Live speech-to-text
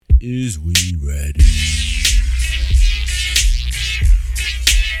Is we ready?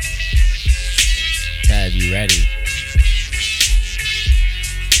 Tab, you ready?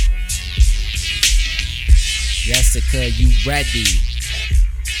 Jessica, you ready?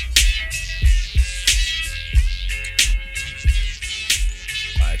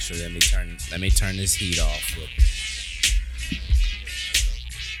 Actually, let me turn this heat off real quick.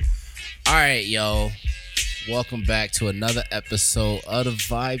 All right, yo. Welcome back to another episode of the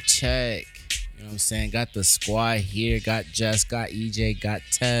Vibe Check. You know what I'm saying? Got the squad here. Got Jess, got EJ, got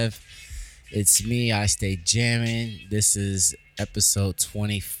Tev. It's me. I stay jamming. This is episode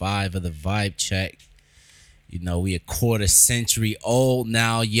 25 of the Vibe Check. You know, we a quarter century old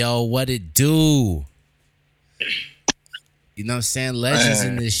now, yo. What it do? You know what I'm saying? Legends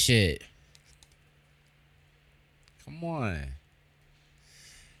in this shit. Come on.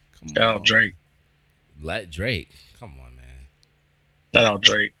 Shout out Drake. Let Drake. Come on, man. Shout out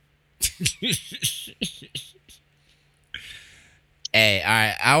Drake. Hey, all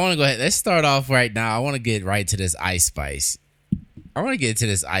right. I want to go ahead. Let's start off right now. I want to get right to this Ice Spice. I want to get to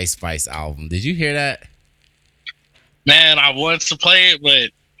this Ice Spice album. Did you hear that? Man, I wanted to play it,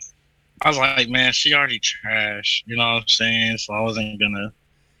 but I was like, man, she already trash. You know what I'm saying? So I wasn't gonna.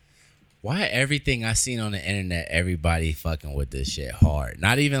 Why everything I seen on the internet, everybody fucking with this shit hard.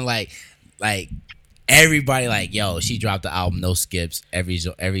 Not even like everybody like, yo, she dropped the album, no skips, every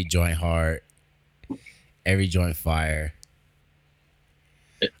joint hard, every joint fire.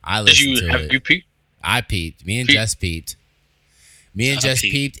 I listened to it. Have you peeped? I peeped. Me and Jess peeped. Jess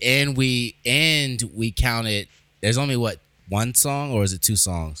peeped, and we counted. There's only one song, or is it two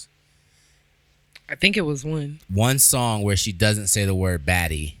songs? I think it was one. One song where she doesn't say the word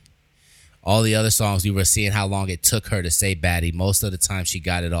baddie. All the other songs, we were seeing how long it took her to say baddie. Most of the time, she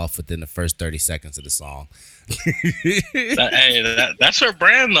got it off within the first 30 seconds of the song. That's her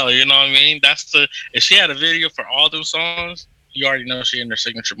brand, though. You know what I mean? If she had a video for all those songs, you already know she in her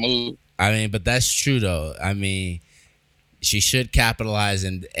signature move. I mean, but that's true, though. I mean, she should capitalize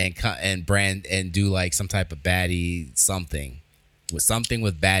and brand and do like some type of baddie something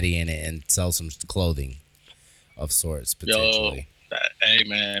with baddie in it and sell some clothing of sorts potentially. Yo, hey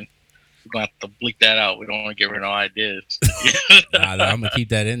man, we're gonna have to bleep that out. We don't want to give her no ideas. I'm gonna keep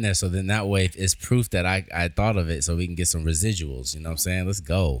that in there so then that way it's proof that I thought of it so we can get some residuals. You know what I'm saying? Let's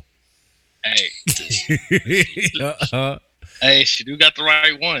go. Hey. Hey, she do got the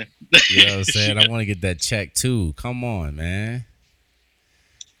right one. You know what I'm saying? I want to get that check too. Come on, man.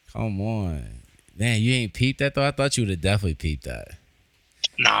 Come on. Man, you ain't peeped that though? I thought you would have definitely peeped that.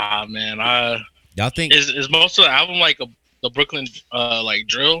 Nah, man. Y'all think is most of the album like the Brooklyn like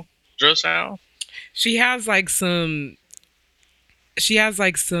drill sound? She has like some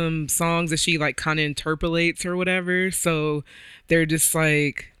songs that she like kind of interpolates or whatever. So they're just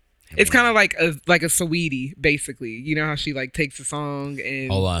like it's kind of like a Saweetie, basically. You know how she like takes a song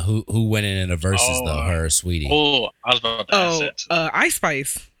and hold on, who went in the verses though? Her or Sweetie? Oh, I was about to ask that. Ice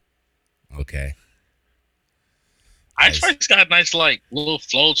Spice. Okay. Ice Spice got nice like little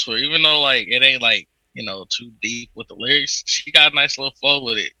flow to it, even though like it ain't like too deep with the lyrics. She got a nice little flow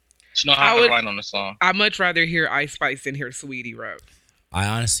with it. She know how to write on the song. I'd much rather hear Ice Spice than hear Saweetie rap. I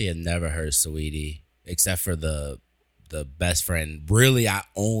honestly had never heard Saweetie except for the best friend. Really, I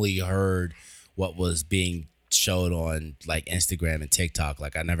only heard what was being showed on like Instagram and TikTok.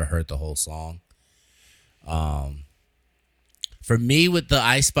 Like I never heard the whole song. For me with the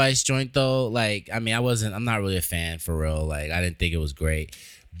Ice Spice joint though, like I'm not really a fan for real. Like I didn't think it was great.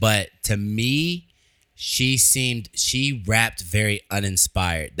 But to me, she rapped very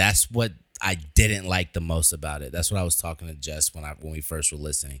uninspired. That's what I didn't like the most about it. That's what I was talking to Jess when we first were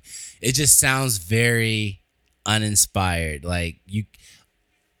listening. It just sounds very uninspired. Like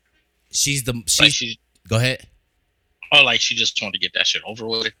go ahead. Oh, like she just wanted to get that shit over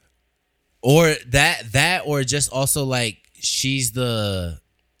with. Or that or just also like she's the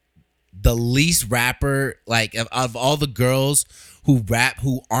least rapper, like of all the girls who rap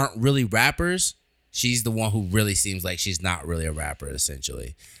who aren't really rappers, she's the one who really seems like she's not really a rapper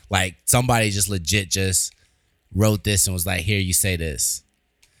essentially. Like somebody just legit just wrote this and was like, here, you say this.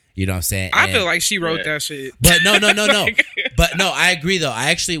 You know what I'm saying? I feel like she wrote that shit. But no. But no, I agree though. I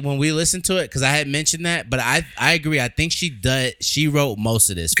actually, when we listened to it, because I had mentioned that, but I agree. I think she wrote most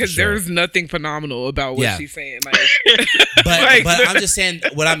of this. Because there's nothing phenomenal about what she's saying. Like, but I'm just saying,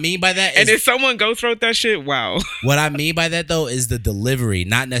 what I mean by that is... And if someone ghost wrote that shit, wow. What I mean by that though is the delivery,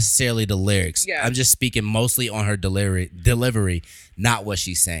 not necessarily the lyrics. Yeah. I'm just speaking mostly on her delivery, not what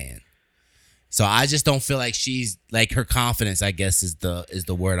she's saying. So I just don't feel like she's like her confidence, I guess is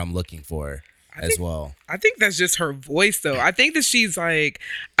the word I'm looking for. as well. I think that's just her voice, though. I think that she's like,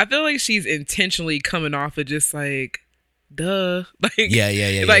 I feel like she's intentionally coming off of just like, duh, like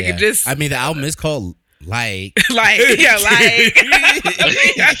yeah. just. I mean, the album is called like. So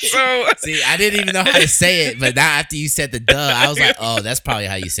see, I didn't even know how to say it, but now after you said the duh, I was like, oh, that's probably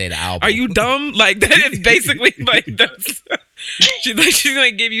how you say the album. Are you dumb? Like that is basically like that's. She's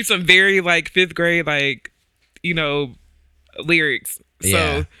gonna give you some very like fifth grade like, lyrics.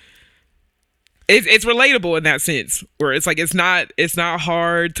 So it's relatable in that sense, where it's like it's not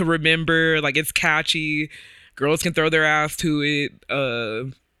hard to remember. Like it's catchy. Girls can throw their ass to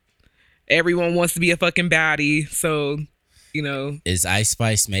it. Everyone wants to be a fucking baddie, so Is Ice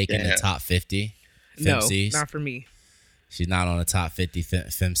Spice making the top 50? FemCs? No, not for me. She's not on the top 50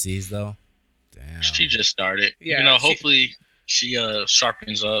 FemCs though. Damn. She just started. Yeah, hopefully she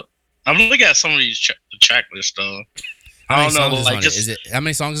sharpens up. I'm looking at some of these the track list though. I don't know. Like, how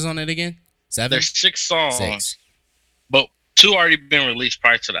many songs is on it again? 7. There's 6 songs. 6. But 2 already been released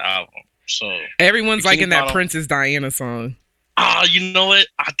prior to the album. So everyone's liking that Princess Diana song. Oh, you know what?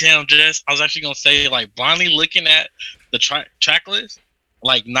 Damn, Jess. I was actually gonna say, like, blindly looking at the track list,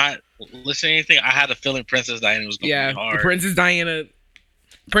 like not listening to anything. I had a feeling Princess Diana was gonna be hard. Princess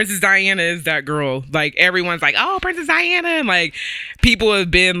Diana is that girl. Like everyone's like, oh, Princess Diana, and like people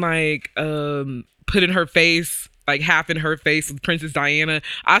have been like putting her face. Like half in her face with Princess Diana.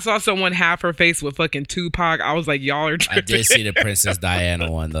 I saw someone half her face with fucking Tupac. I was like, y'all are tripping. I did see the Princess Diana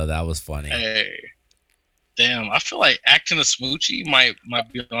one though. That was funny. Hey, damn! I feel like Acting a Smoochie might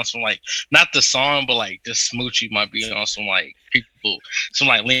be on some like not the song, but like this Smoochie might be on some like some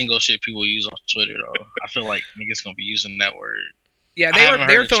like lingo shit people use on Twitter though. I feel like niggas gonna be using that word. Yeah,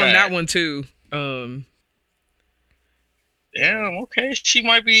 they were throwing that one too. Damn. Okay, she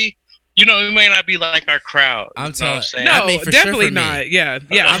might be. It may not be like our crowd. I'm telling you. No, definitely not. Yeah.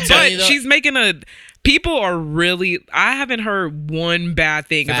 But she's making people are really. I haven't heard one bad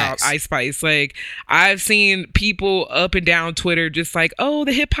thing about Ice Spice. Like I've seen people up and down Twitter just like, oh,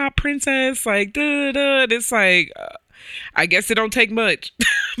 the hip hop princess, like, duh. It's like, I guess it don't take much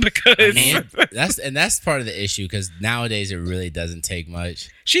because that's part of the issue because nowadays it really doesn't take much.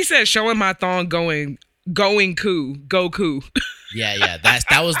 She said, "Showing my thong, going cool, Goku." Yeah. That's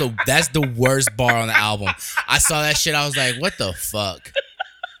the worst bar on the album. I saw that shit. I was like, what the fuck?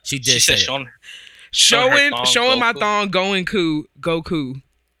 She said showing my thong, going cool, Goku.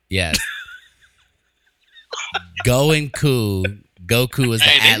 Yes. Going cool. Goku was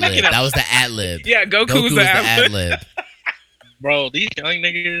the ad lib. That was the ad lib. Yeah, Goku was the ad lib. Bro, these young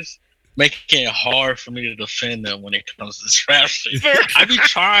niggas making it hard for me to defend them when it comes to this rap shit. I be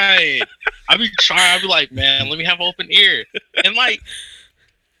trying. I be like, man, let me have open ear. And like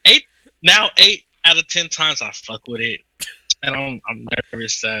 8 out of 10 times I fuck with it. And I'm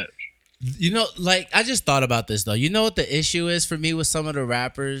nervous that. Like I just thought about this though. You know what the issue is for me with some of the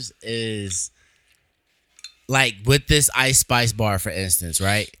rappers is like with this Ice Spice bar, for instance,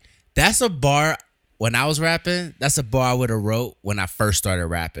 right? That's a bar. When I was rapping, that's a bar I would have wrote when I first started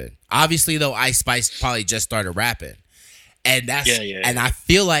rapping. Obviously, though, Ice Spice probably just started rapping. And that's and I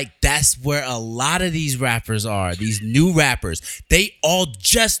feel like that's where a lot of these rappers are. These new rappers. They all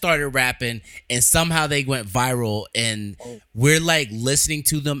just started rapping and somehow they went viral. And we're like listening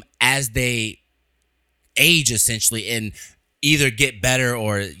to them as they age, essentially, and either get better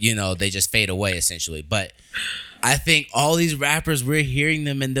or, they just fade away, essentially. But I think all these rappers, we're hearing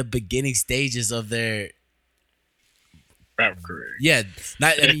them in the beginning stages of their rap career. Yeah,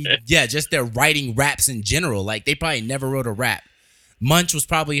 just their writing raps in general. Like they probably never wrote a rap. Munch was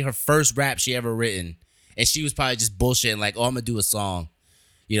probably her first rap she ever written, and she was probably just bullshitting like, "Oh, I'm gonna do a song."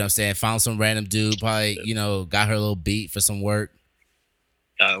 You know what I'm saying? Found some random dude, probably got her a little beat for some work.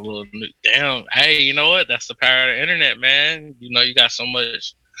 Got a little damn. Hey, you know what? That's the power of the internet, man. You got so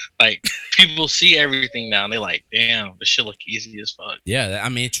much. Like people see everything now, and they like, damn, this shit look easy as fuck. Yeah, I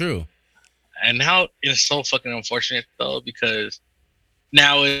mean, true. And now it's so fucking unfortunate though, because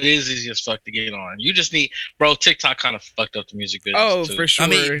now it is easy as fuck to get on. You just need, bro. TikTok kind of fucked up the music business. Oh, too. for sure. I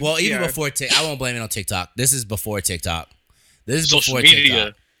mean, well, even before TikTok, I won't blame it on TikTok. This is before TikTok. This is social before media.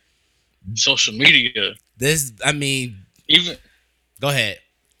 TikTok. Social media. This, I mean, even. Go ahead.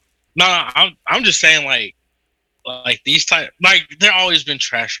 No, I'm just saying like these type, like there always been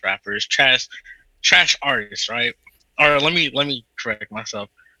trash rappers, trash artists, right? Or let me correct myself.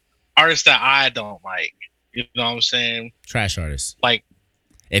 Artists that I don't like. You know what I'm saying? Trash artists. Like,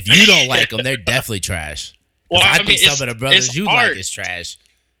 if you don't like them, they're definitely trash. Well, I think some of the brothers you art. like is trash.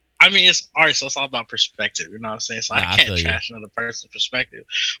 I mean, it's art, so it's all about perspective. You know what I'm saying? So I can't trash another person's perspective.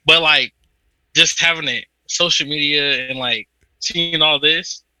 But like, just having it, social media and like seeing all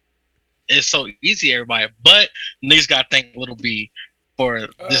this, it's so easy, everybody. But niggas gotta thank Little B for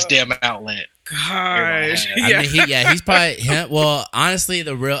this damn outlet. Gosh, I mean, he's probably him. Well, honestly,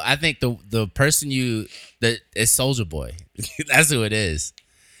 I think the person that is Soulja Boy. That's who it is.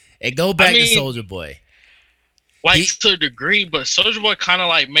 It go back to Soulja Boy. Like to a degree, but Soulja Boy kind of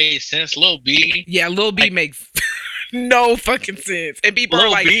like made sense. Lil B, Lil B makes no fucking sense, and people Lil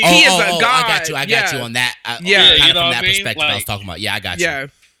are like, B. he is a god. I got you on that. Kind you of know from that perspective, like, I was talking about. Yeah, I got you. Yeah,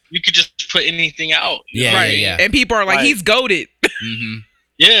 you could just put anything out. Yeah. And people are like, he's goated. Mm-hmm.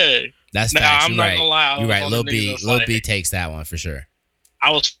 Yeah, that's facts. I'm not gonna lie. You're right. Lil B takes that one for sure. I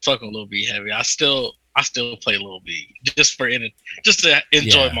was fucking Lil B heavy. I still play Lil B just to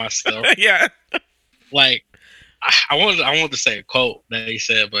enjoy myself. Yeah. Like I wanted to say a quote that he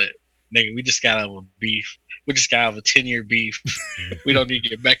said, but nigga, we just got out of a beef. We just got out of a 10-year beef. We don't need to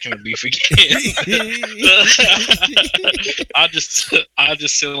get back in the beef again. I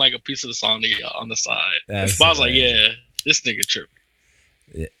just send like a piece of the song on the side. But I was like, yeah, this nigga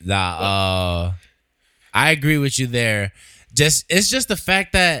tripping. Nah, I agree with you there. It's just the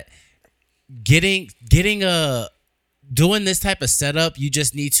fact that doing this type of setup, you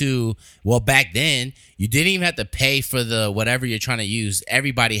just need to. Well, back then, you didn't even have to pay for the whatever you're trying to use.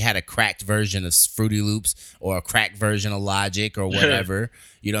 Everybody had a cracked version of Fruity Loops or a cracked version of Logic or whatever.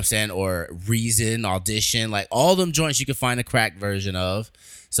 You know what I'm saying? Or Reason, Audition, like all them joints you could find a cracked version of.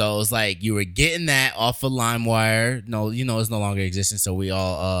 So it was like you were getting that off of LimeWire. No, it's no longer existing. So we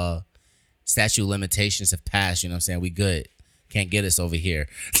all statute of limitations have passed. You know what I'm saying? We good. Can't get us over here.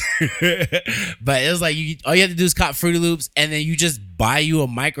 But it was like all you have to do is cop Fruity Loops, and then you just buy you a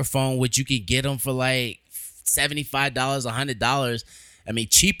microphone, which you can get them for like $75, $100. I mean,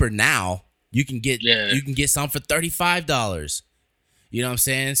 cheaper now. You can get some for $35. You know what I'm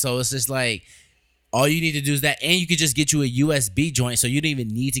saying? So it's just like all you need to do is that, and you could just get you a USB joint, so you don't even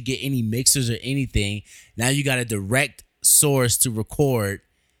need to get any mixers or anything. Now you got a direct source to record,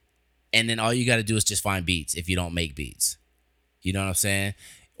 and then all you got to do is just find beats if you don't make beats. You know what I'm saying?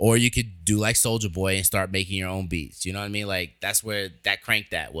 Or you could do like Soulja Boy and start making your own beats. You know what I mean? Like that's where that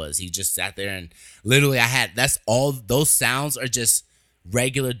Crank That was. He just sat there and literally that's all those sounds are just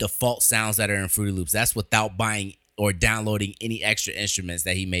regular default sounds that are in Fruity Loops. That's without buying or downloading any extra instruments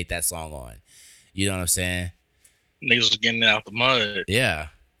that he made that song on. You know what I'm saying? Niggas was getting it out the mud. Yeah.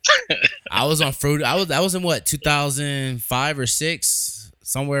 I was on Fruity. I was in what, 2005 or 6,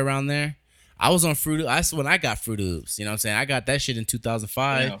 somewhere around there. I was on Fruity. That's when I got Fruity Loops. You know what I'm saying? I got that shit in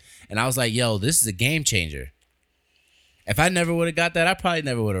 2005, and I was like, "Yo, this is a game changer." If I never would have got that, I probably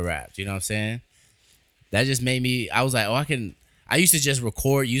never would have rapped. You know what I'm saying? That just made me. I was like, "Oh, I can." I used to just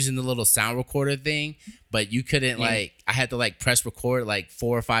record using the little sound recorder thing, but you couldn't like. I had to like press record like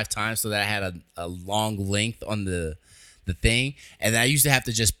 4 or 5 times so that I had a long length on the thing, and I used to have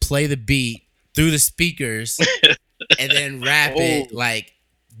to just play the beat through the speakers and then rap it like.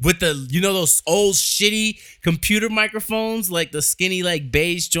 With those old shitty computer microphones, like the skinny, like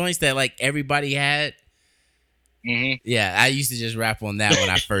beige joints that like everybody had. Mm-hmm. Yeah, I used to just rap on that when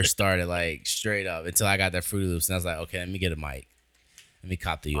I first started, like straight up until I got that Fruity Loops. And I was like, okay, let me get a mic. Let me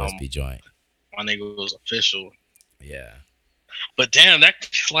cop the USB joint. My nigga was official. Yeah. But damn, that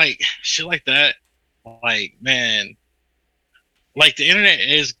like shit like that, like, man, like the internet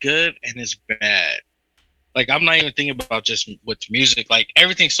is good and it's bad. Like, I'm not even thinking about just with music. Like,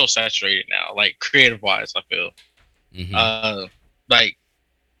 everything's so saturated now. Like, creative-wise, I feel. Mm-hmm. Like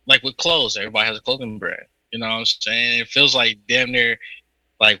with clothes, everybody has a clothing brand. You know what I'm saying? It feels like damn near,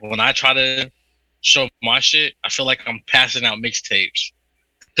 like, when I try to show my shit, I feel like I'm passing out mixtapes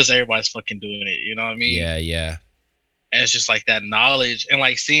because everybody's fucking doing it. You know what I mean? Yeah. And it's just like that knowledge. And,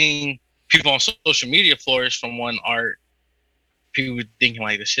 like, seeing people on social media flourish from one art, people thinking,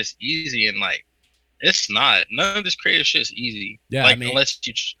 like, this shit's easy. And, like, it's not. None of this creative shit is easy. Yeah, like, I mean, unless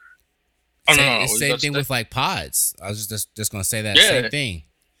you. Same thing with like pods. I was just gonna say that same thing.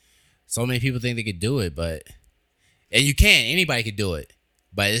 So many people think they could do it, and you can. Anybody could do it,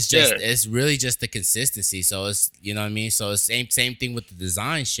 but it's just it's really just the consistency. So it's you know what I mean. So it's same thing with the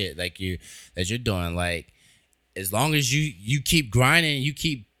design shit like you're doing. Like as long as you keep grinding, you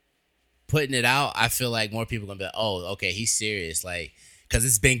keep putting it out. I feel like more people are gonna be like, oh, okay, he's serious. Like. Because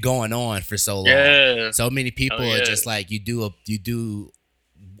it's been going on for so long. Yeah. So many people are just like you do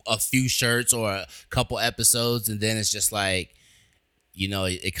a few shirts or a couple episodes, and then it's just like,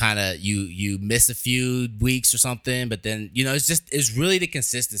 it kind of you miss a few weeks or something, but then it's really the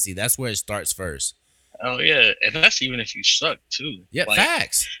consistency. That's where it starts first. Oh yeah, and that's even if you suck too. Yeah, like,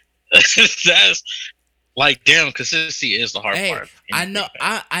 facts. That's like damn, consistency is the hard part. I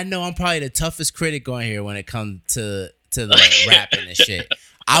know I'm probably the toughest critic on here when it comes to the rapping and shit.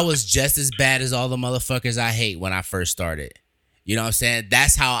 I was just as bad as all the motherfuckers I hate when I first started. You know what I'm saying?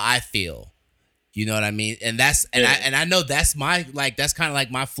 That's how I feel. You know what I mean? And I know that's that's kind of like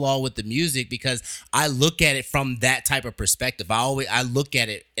my flaw with the music, because I look at it from that type of perspective. I look at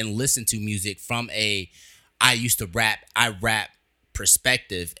it and listen to music from I rap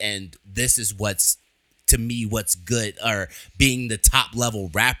perspective, and this is what's to me what's good, or being the top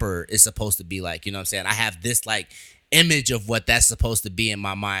level rapper is supposed to be like. You know what I'm saying? I have this like image of what that's supposed to be in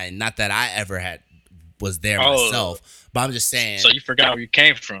my mind. Not that I ever was there myself, but I'm just saying. So you forgot where you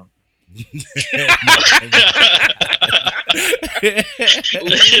came from. Ooh,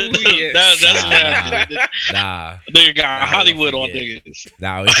 that's nah. They got Hollywood on niggas.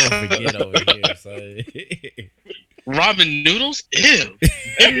 Nah, we don't forget over here. So. Ramen noodles? Ew.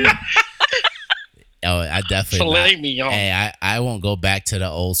 Oh, I definitely Filet mignon. Hey, I won't go back to the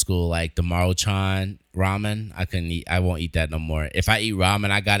old school like the Maruchan ramen. I won't eat that no more. If I eat ramen,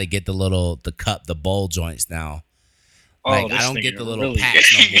 I gotta get the bowl joints now. Like, I don't get the little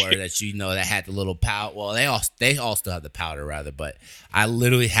packs no more that had the little powder. Well, they all still have the powder rather, but I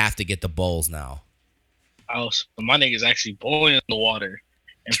literally have to get the bowls now. Oh, so my niggas actually boiling the water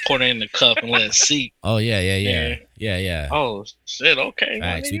and pour it in the cup and let it seep. Oh yeah. Oh shit, okay.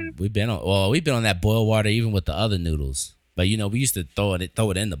 Facts. We've been on that boiled water even with the other noodles. But we used to throw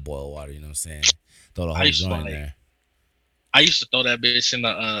it in the boiled water. You know what I'm saying? Throw the whole joint in there. I used to throw that bitch in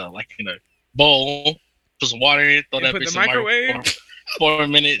the in a bowl. Put some water in it, throw that bitch in the microwave for 4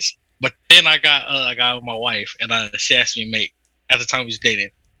 minutes. But then I got with my wife, and she asked me to make, at the time we was dating,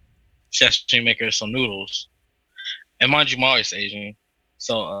 she asked me to make her some noodles. And mind you, my wife's Asian.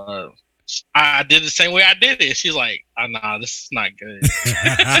 So I did the same way I did it. She's like, oh, nah, this is not good.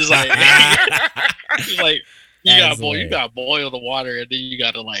 she's like, you gotta boil the water, and then you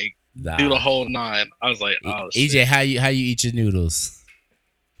gotta do the whole nine. I was like, oh shit. EJ, how you eat your noodles?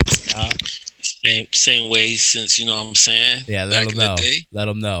 Same way since, you know what I'm saying? Yeah, let them know. Let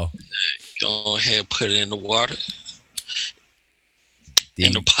them know. Go ahead, put it in the water.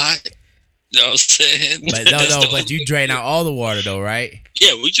 In the pot. You know what I'm saying? But you drain out all the water though, right?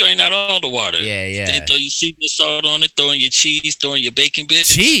 Yeah, we drain out all the water. Yeah. Then throw your seasoning salt on it, throwing your cheese, throwing your bacon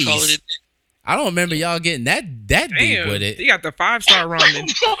bits. Cheese? Call it I don't remember y'all getting that deep with it. You got the 5-star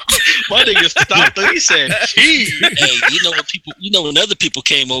ramen. My nigga stopped and he said, "Cheese." Hey, when other people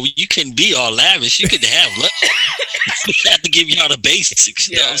came over, you couldn't be all lavish. You couldn't have lunch. You had to give y'all the basics.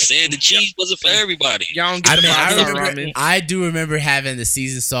 You know what I'm saying? The cheese wasn't for everybody. Y'all don't get the 5-star ramen. I do remember having the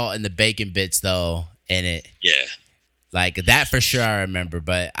seasoned salt and the bacon bits though in it. Yeah. Like that for sure I remember,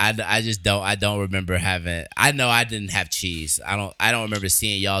 but I just don't remember having. I know I didn't have cheese. I don't remember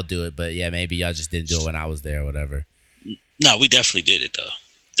seeing y'all do it, but yeah, maybe y'all just didn't do it when I was there or whatever. No, we definitely did it though.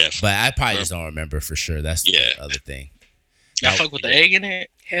 Definitely. But I probably just don't remember for sure. That's the other thing. Y'all fuck with the egg in it?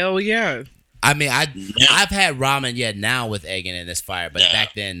 Hell yeah. I mean, I've had ramen now with egg in it. It's fire, but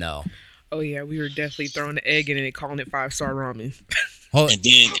back then no. Oh yeah, we were definitely throwing the egg in it and calling it 5-star ramen. And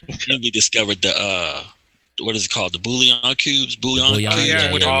then we discovered the what is it called? The bouillon cubes? Bouillon cubes? Yeah.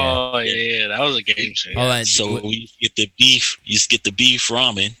 Oh, yeah. That was a game changer. So we get the beef. You just get the beef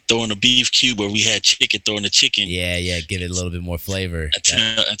ramen, throw in a beef cube, or we had chicken, throw in the chicken. Yeah. Give it a little bit more flavor.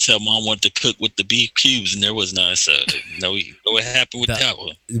 Until mom wanted to cook with the beef cubes, and there was none. So, what happened with that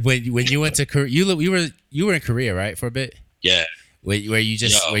one? When you went to Korea, you were in Korea, right, for a bit? Yeah. Were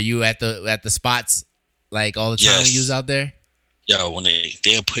you at the spots like all the time when you was out there? Yo, when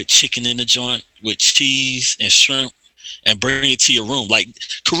they'll put chicken in the joint with cheese and shrimp and bring it to your room. Like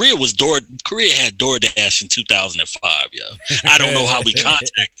Korea had DoorDash in 2005, yo. I don't know how we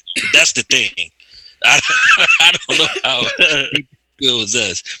contacted them. That's the thing. I don't know how it was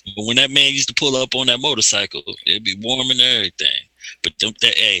us. But when that man used to pull up on that motorcycle, it'd be warm and everything. But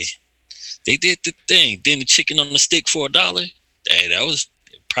they did the thing. Then the chicken on the stick for $1. Hey, that was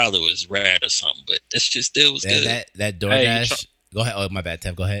probably was rad or something, but that's just still was good. That DoorDash. Go ahead. Oh, my bad,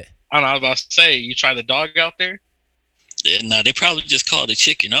 Tev. Go ahead. I don't know. I was about to say, you try the dog out there? Yeah, no, they probably just called it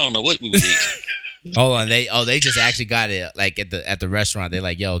chicken. I don't know what we would eat. Hold on. They just actually got it like at the restaurant. They're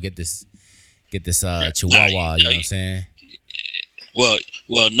like, yo, get this chihuahua. You know what I'm saying? Well,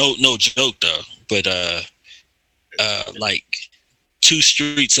 no joke though. But like 2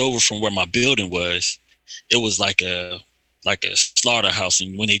 streets over from where my building was, it was like a slaughterhouse,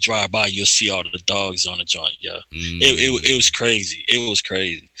 and when they drive by, you'll see all the dogs on the joint. Yeah, it was crazy. It was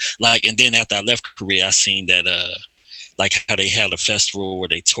crazy. Like, and then after I left Korea, I seen that like how they had a festival where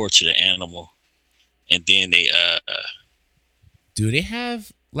they tortured an animal, and then they do they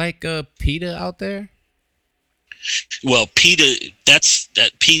have like a PETA out there? Well, Peter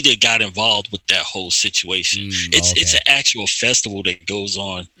got involved with that whole situation. It's an actual festival that goes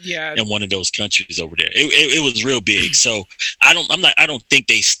on in one of those countries over there. It was real big. So I don't think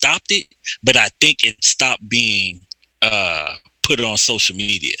they stopped it, but I think it stopped being put on social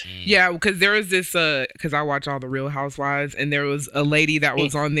media. Yeah, because there was this because I watch all the Real Housewives, and there was a lady that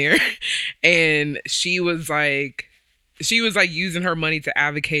was on there, and she was like using her money to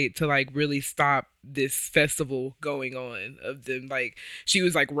advocate to like really stop this festival going on of them. Like she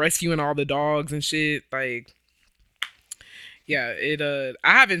was like rescuing all the dogs and shit. Like, yeah,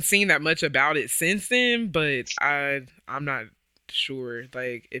 I haven't seen that much about it since then, but I'm not sure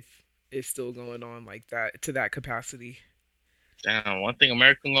like if it's still going on like that to that capacity. Damn, one thing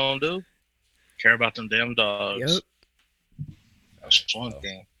America gonna do, care about them damn dogs. Yep. That's one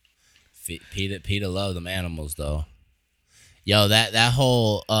thing. Peter loved them animals though. Yo, that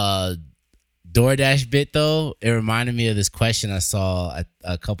whole DoorDash bit though, it reminded me of this question I saw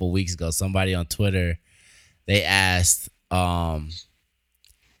a couple weeks ago. Somebody on Twitter, they asked, how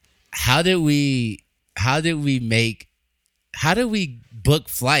did we book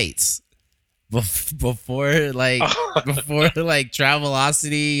flights before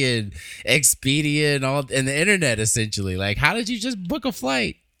Travelocity and Expedia and the internet essentially? Like, how did you just book a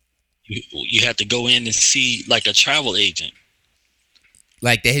flight? You had to go in and see like a travel agent.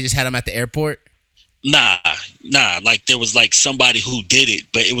 Like they just had them at the airport? Nah. Like there was like somebody who did it,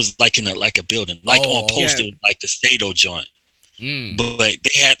 but it was like in a building, like on poster, like the Stato joint. But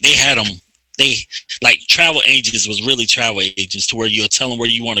they had them. They like travel agents was really travel agents to where you'll tell them where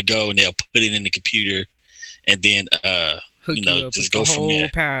you want to go and they'll put it in the computer, and then just go from there.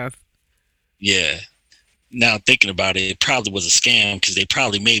 Path. Yeah. Now thinking about it, it probably was a scam because they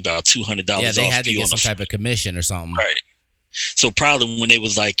probably made about $200. Yeah, they had to get some type of commission or something. Right. So probably when they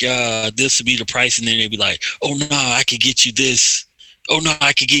was like, this would be the price, and then they'd be like, oh no, I could get you this. Oh no,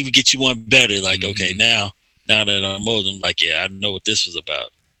 I could even get you one better. Like, okay, now that I'm older, I'm like, yeah, I know what this was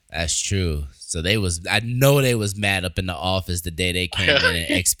about. That's true. So I know they was mad up in the office the day they came in and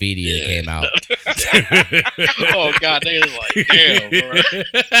Expedia came out. Oh God, they was like, damn, bro.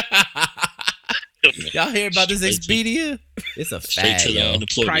 Y'all hear about this Expedia? It's a fad, yo.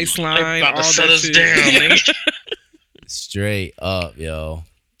 Priceline, about to shut us down. Straight up, yo.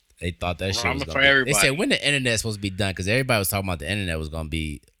 They thought that shit was gonna be. They said when the internet's supposed to be done, because everybody was talking about the internet was gonna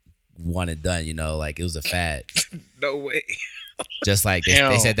be one and done. You know, like it was a fad. No way. Just like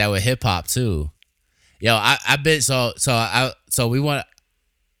they said that with hip hop too. Yo, I've been so we want.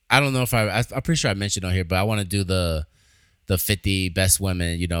 I don't know if I'm pretty sure I mentioned on here, but I want to do the 50 best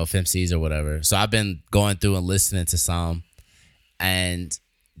women, FMCs or whatever. So I've been going through and listening to some, and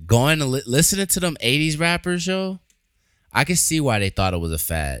going and listening to them 80s rappers, yo. I can see why they thought it was a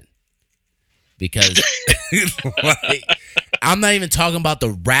fad. Because like, I'm not even talking about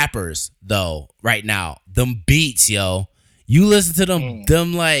the rappers though right now. Them beats, yo. You listen to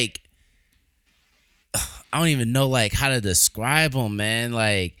them like, I don't even know like how to describe them, man.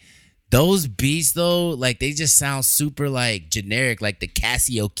 Like those beats though, like they just sound super like generic, like the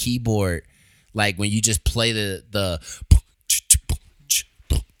Casio keyboard. Like when you just play the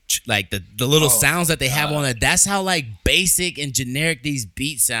like the little sounds that they have on it. That's how like basic and generic these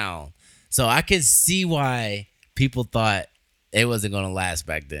beats sound. So I could see why people thought it wasn't gonna last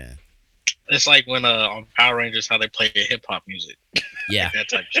back then. It's like when on Power Rangers how they play hip hop music. Yeah, like that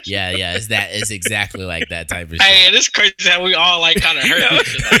type of shit. Yeah. It's exactly like that type of shit. Hey, it's crazy how we all like kind of heard.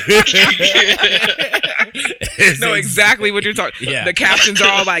 Know exactly what you're talking. Yeah. The captions are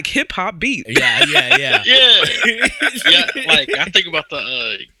all like hip hop beat. Yeah. Yeah. Like I think about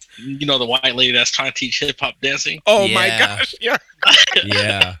the the white lady that's trying to teach hip hop dancing. Oh my gosh. Yeah.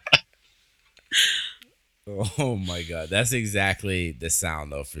 Yeah. Oh my God, that's exactly the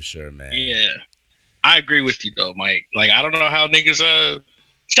sound though, for sure, man. Yeah, I agree with you though, Mike. Like I don't know how niggas.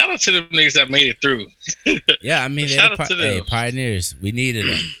 Shout out to them niggas that made it through. Yeah, I mean, they're pioneers. We needed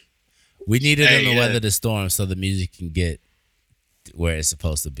them. We needed them to weather the storm so the music can get where it's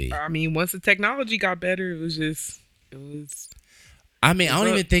supposed to be. I mean, once the technology got better, it was. I mean, I don't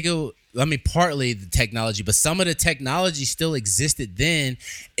even think it. I mean, partly the technology, but some of the technology still existed then.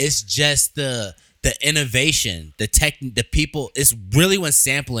 It's just the innovation, the people. It's really when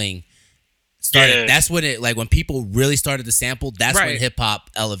sampling started. Yeah. That's when it, like when people really started to sample. That's when hip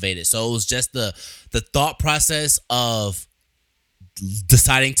hop elevated. So it was just the thought process of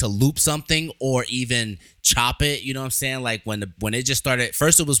deciding to loop something or even chop it. You know what I'm saying? Like when it just started.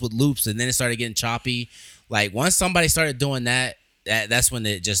 First it was with loops, and then it started getting choppy. Like once somebody started doing that, that's when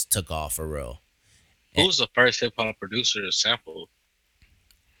it just took off for real. Who was the first hip hop producer to sample?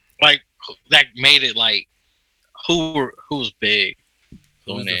 Like that made it like who's big?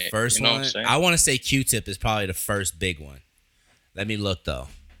 Who was the first one? I want to say Q-Tip is probably the first big one. Let me look though.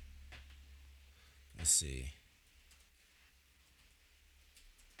 Let's see.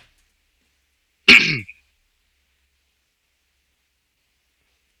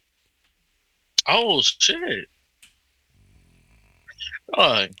 Oh shit!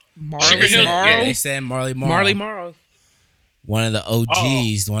 Marley Hill. Marl. Yeah, they said Marley Marl. Marley Marl. One of the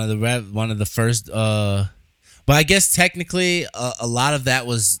OGs, one of the first. But I guess technically, a lot of that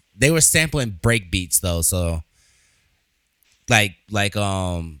was they were sampling break beats though. So, like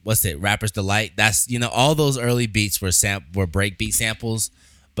what's it? Rapper's Delight. That's all those early beats were break beat samples,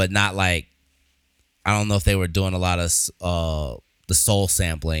 but not like I don't know if they were doing a lot of the soul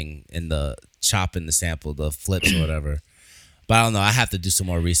sampling and the chopping the sample, the flips or whatever. But I don't know. I have to do some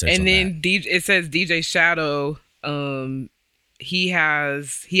more research. And on then that. it says DJ Shadow. He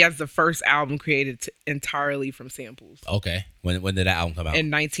has the first album created entirely from samples. Okay. When did that album come out? In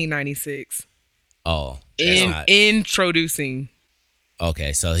 1996. Oh. Introducing.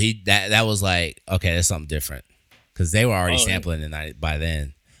 Okay, so that was like, okay, that's something different because they were already sampling it by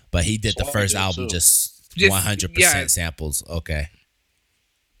then. But he did the first album just 100% samples. Okay.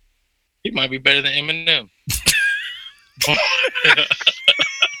 He might be better than Eminem.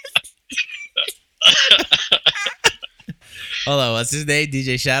 Hold on, what's his name?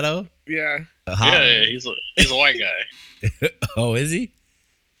 DJ Shadow? Yeah. Yeah, he's a white guy. Oh, is he?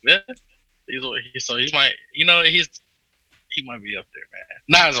 Yeah. He might he might be up there, man.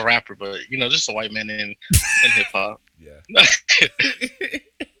 Not as a rapper, but just a white man in hip hop. Yeah.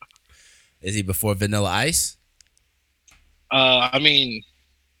 Is he before Vanilla Ice? I mean,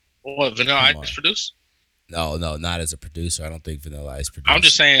 what Vanilla Ice produced? No, not as a producer. I don't think Vanilla Ice produced. I'm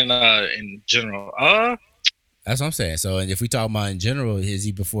just saying, in general. That's what I'm saying. So, and if we talk about in general, is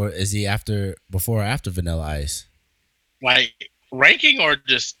he before or after Vanilla Ice? Like ranking or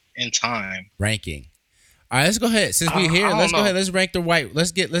just in time? Ranking. All right, let's go ahead. Since we're here, let's go ahead. Let's rank the white.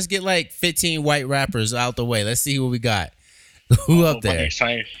 Let's get like 15 white rappers out the way. Let's see who we got. Who up there? He's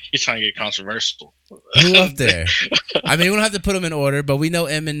trying to get controversial. Who up there? I mean, we don't have to put them in order, but we know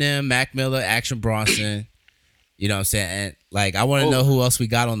Eminem, Mac Miller, Action Bronson. You know what I'm saying? And like, I want to know who else we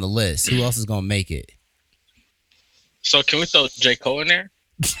got on the list. Who else is gonna make it? So can we throw J. Cole in there?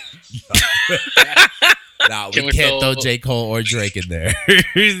 No, we can't throw J. Cole or Drake in there.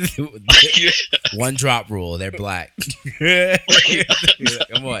 One drop rule. They're black.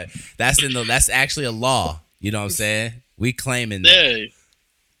 Come on. That's actually a law. You know what I'm saying? We claiming that.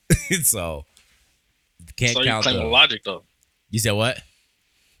 Yeah. So can't count. So you claim Logic though. You said what?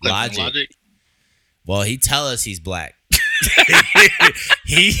 Logic. Well, he tell us he's black.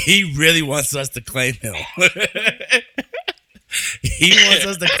 he really wants us to claim him. He wants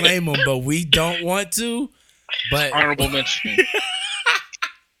us to claim him, but we don't want to. But honorable mention.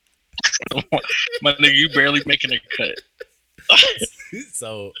 My nigga, you barely making a cut.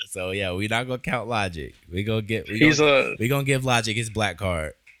 So yeah, we're not gonna count Logic. We gonna give Logic his black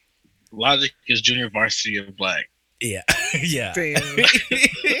card. Logic is junior varsity of black. Yeah, yeah. Damn.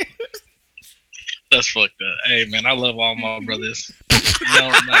 That's fucked up. Hey man, I love all my brothers. No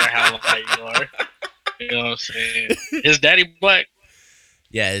matter how white you are. You know what I'm saying? His daddy black?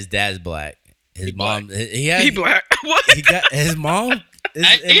 Yeah, his dad's black. His mom, black. He black. What? He got his mom.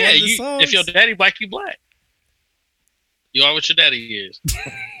 If your daddy black, you black. You are what your daddy is.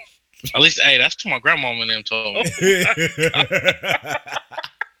 At least, hey, that's what my grandmama and them told me.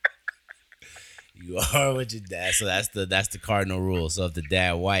 You are what your dad. So that's the cardinal rule. So if the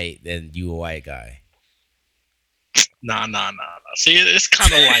dad white, then you a white guy. Nah. See, it's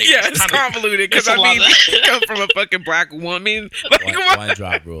kind of like it's convoluted because you come from a fucking black woman. Like, one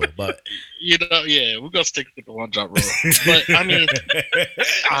drop rule, but we're gonna stick with the one drop rule. But I mean,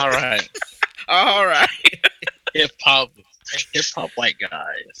 all right. Hip hop white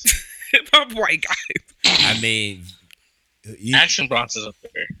guys. Hip hop white guys. I mean, Action Bronson's up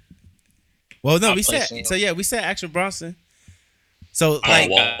there. Well, no, we said Action Bronson. So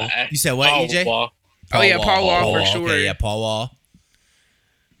like, you said what, EJ? Wall. Paul Wall for sure. Okay, yeah, Paul Wall.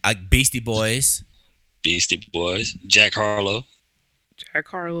 Beastie Boys. Jack Harlow.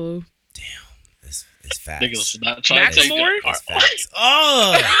 Damn, it's facts. Niggas not trying to take Macklemore?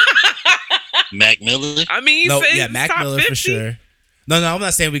 Oh, Mac Miller. I mean, Mac Miller 50? For sure. No, I'm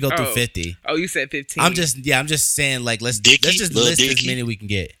not saying we go through 50. Oh, you said 15. I'm just saying like let's just list as many we can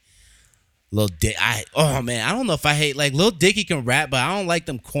get. Lil Dicky. I don't know if I hate like Lil Dicky can rap, but I don't like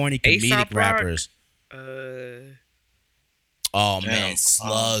them corny comedic rappers. Oh man,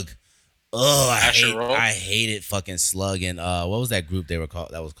 Slug. I hated fucking Slug and what was that group they were called?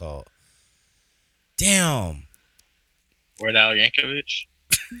 That was called. Damn. Weird Al Yankovic.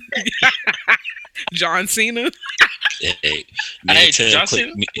 John Cena. Hey, me and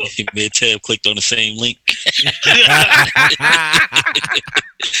Ted clicked on the same link.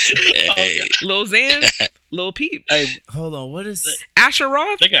 Hey. Lil Xan, Lil Peep. Hey, hold on. What is Asher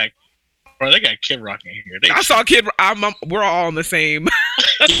Roth? They got Kid Rock in here. I saw Kid Rock. We're all on the same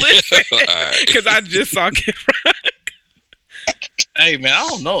list because I just saw Kid Rock. Hey man, I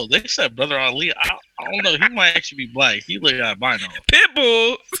don't know. They said Brother Ali. I don't know. He might actually be black. He look albino.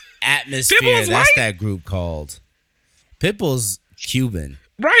 Pitbull. Atmosphere? Pitbull's that's white? that group called. Pitbull's Cuban.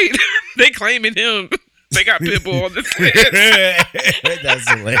 Right. They claiming him. They got Pitbull on this list. That's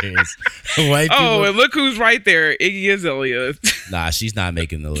hilarious. White people. And look who's right there. Iggy Azalea. Nah, she's not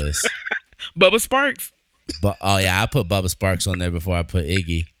making the list. Bubba Sparks. But I put Bubba Sparks on there before I put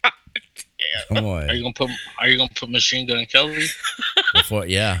Iggy. Come on. Are you gonna put Machine Gun Kelly?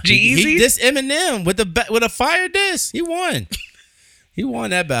 G-Eazy? This Eminem with a fire disc. He won. He won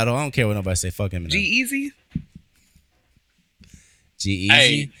that battle. I don't care what nobody say. Fuck Eminem. G-Eazy? G-Eazy.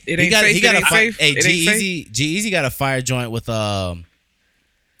 Hey, it ain't safe. He got a fire. Hey, G-Eazy got a fire joint with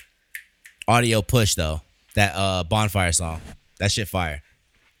audio push though. That bonfire song. That shit fire.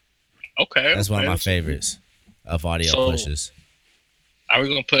 Okay. That's one of my favorites of audio pushes. Are we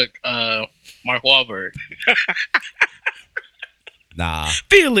gonna put Mark Wahlberg? Nah.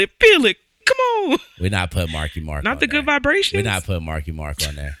 Feel it. Come on. We're not putting Marky Mark. Not on the there. Good Vibrations. We're not putting Marky Mark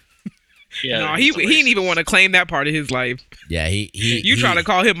on there. Yeah. No, he didn't even want to claim that part of his life. Yeah, You try to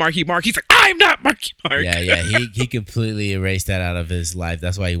call him Marky Mark. He's like, I'm not Marky Mark. Yeah. He completely erased that out of his life.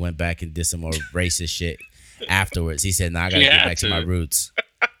 That's why he went back and did some more racist shit afterwards. He said, "Nah, I gotta get back to my roots."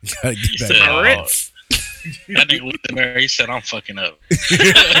 That nigga looked in there. He said, "I'm fucking up."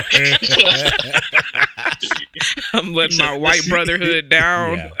 I'm letting my white brotherhood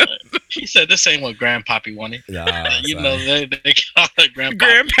down. Yeah. He said, "This ain't what Grandpappy wanted." Nah, you know they call it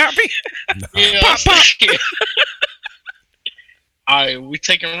Grandpappy. Nah. Yeah. Pop. All right, we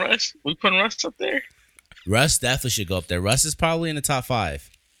taking Russ. We putting Russ up there. Russ definitely should go up there. Russ is probably in the top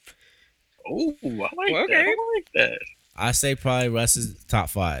 5. Ooh, I like Okay. that. I like that. I say probably Russ is top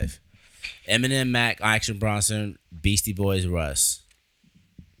 5. Eminem, Mac, Action Bronson, Beastie Boys, Russ.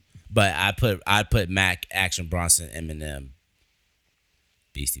 But I put Mac, Action Bronson, Eminem,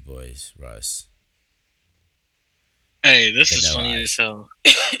 Beastie Boys, Russ. Hey, this is Vanilla funny Ice. as hell.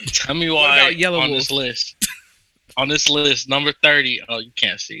 Tell me why Yellow on Wolf? this list. On this list, number 30. Oh, you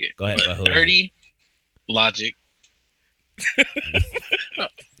can't see it. Go ahead. But 30, Logic.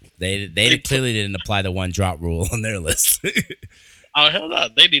 They clearly didn't apply the one drop rule on their list. Oh hell no!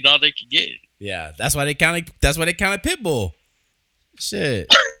 They need all they could get. Yeah, that's why they counted Pitbull. Shit.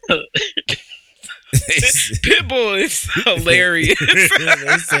 Pitbull is hilarious.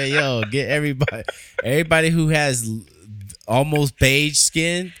 They say, "Yo, get everybody who has almost beige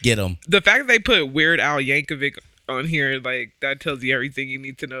skin, get them." The fact that they put Weird Al Yankovic on here, like, that tells you everything you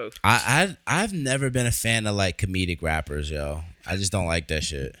need to know. I've never been a fan of like comedic rappers, yo. I just don't like that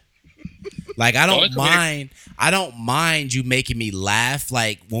shit. Like I don't mind you making me laugh.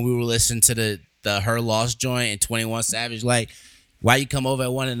 Like when we were listening to the Her Lost joint and 21 Savage, like, why you come over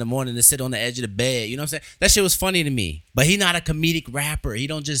at 1 a.m. to sit on the edge of the bed? You know what I'm saying? That shit was funny to me. But he not a comedic rapper. He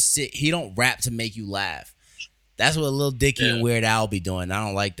don't rap to make you laugh. That's what Lil Dicky and Weird Al be doing. I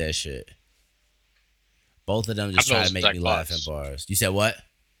don't like that shit. Both of them just try to make me laugh in bars. You said what?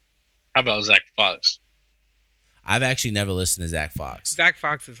 How about Zach Fox? I've actually never listened to Zach Fox. Zach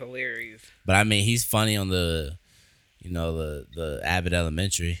Fox is hilarious. But I mean, he's funny on the Abbott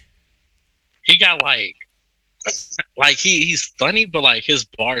Elementary. He got like he's funny, but like his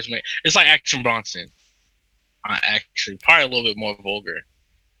bars, man, it's like Action Bronson. Actually, probably a little bit more vulgar.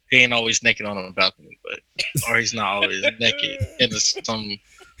 He ain't always naked on a balcony, or he's not always naked in some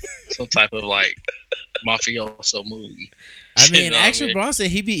type of like mafioso movie. I mean, Action Bronson,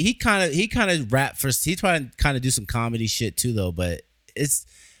 he kind of rap first. He trying to kind of do some comedy shit too, though. But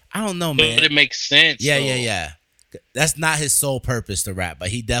I don't know, man. But it makes sense. Yeah. That's not his sole purpose to rap, but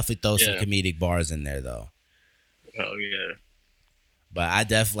he definitely throws some comedic bars in there, though. Oh yeah. But I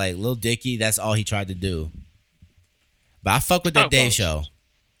definitely like Lil Dicky. That's all he tried to do. But I fuck with that Dave show.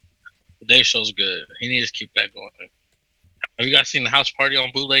 The Dave show's good. He needs to keep that going. Have you guys seen the house party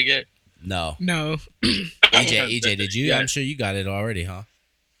on bootleg yet? No. EJ, did you? Yeah. I'm sure you got it already, huh?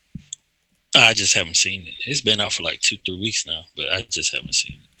 I just haven't seen it. It's been out for like 2-3 weeks now, but I just haven't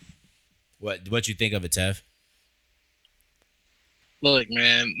seen it. What you think of it, Tev? Look,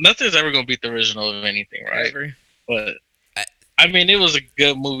 man, nothing's ever gonna beat the original of anything, right? Ever. But I mean, it was a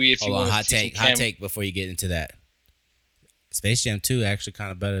good movie. If you Hold on, want hot take before you get into that. Space Jam 2 actually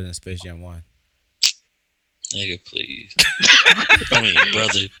kind of better than Space Jam 1. Nigga, please.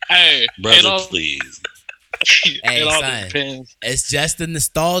 Brother. Hey, brother, please. Hey, son, it's just the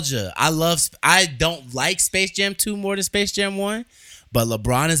nostalgia. I don't like Space Jam 2 more than Space Jam 1, but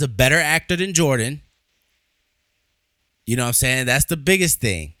LeBron is a better actor than Jordan. You know what I'm saying? That's the biggest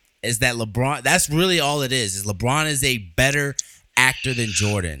thing. Is that LeBron? That's really all it is. Is LeBron is a better actor than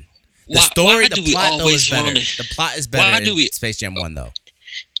Jordan. The plot though is better. The plot is better in Space Jam 1 though.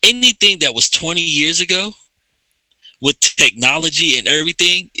 Anything that was 20 years ago, with technology and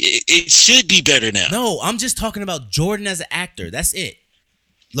everything, it should be better now. No, I'm just talking about Jordan as an actor. That's it.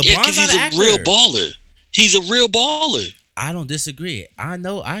 LeBron's not an actor. He's a real baller. He's a real baller. I don't disagree. I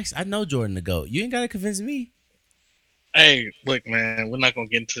know Jordan the GOAT. You ain't gotta convince me. Hey, look, man, we're not gonna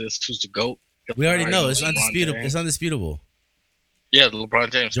get into this. Who's the GOAT? We already know it's undisputable. It's undisputable. Yeah,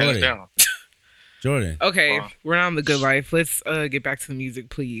 LeBron James. Jordan. Down. Jordan. Okay, we're on the good life. Let's get back to the music,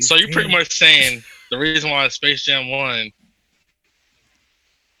 please. So you're pretty much saying the reason why Space Jam 1.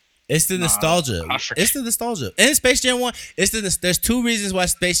 It's the nostalgia. It's the nostalgia. In Space Jam 1, there's two reasons why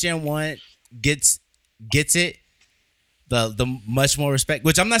Space Jam 1 gets it. The much more respect,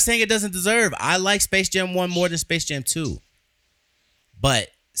 which I'm not saying it doesn't deserve. I like Space Jam 1 more than Space Jam 2. But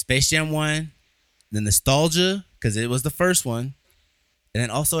Space Jam 1, the nostalgia, because it was the first one. And then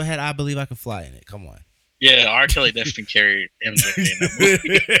also it had I Believe I Can Fly in it. Come on. Yeah, R. Kelly definitely carried MJ in that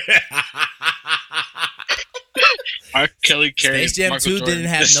movie. R. Kelly carried Space Jam Michael 2 Jordan.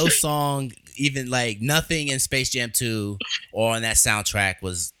 didn't have no song, even like nothing in Space Jam 2 or on that soundtrack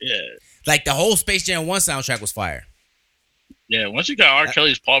was... Yeah. Like the whole Space Jam 1 soundtrack was fire. Yeah, once you got R.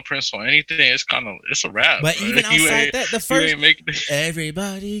 Kelly's paw prints on anything, it's a wrap. But even outside that, the first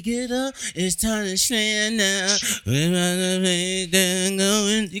everybody get up, it's time to stand now.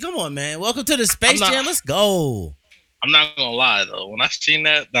 Come on, man. Welcome to the Space Jam. Let's go. I'm not gonna lie though. When I seen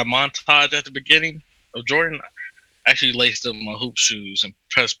that montage at the beginning of Jordan, I actually laced up my hoop shoes and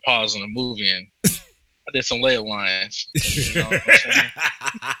pressed pause on the movie and I did some layup lines. You know what I'm saying?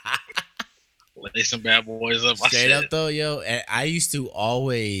 Lay some bad boys up. Straight up though, yo. And I used to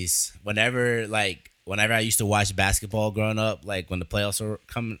always, whenever I used to watch basketball growing up, like when the playoffs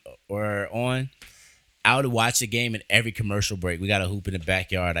were on, I would watch the game in every commercial break. We got a hoop in the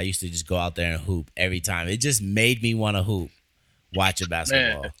backyard. I used to just go out there and hoop every time. It just made me want to hoop watching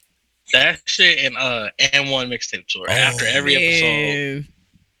basketball. Man, that shit and one mixtape tour after every episode.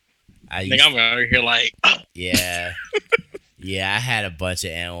 I'm out here like, yeah. Yeah, I had a bunch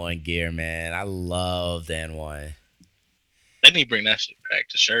of N1 gear, man. I loved N1. They need to bring that shit back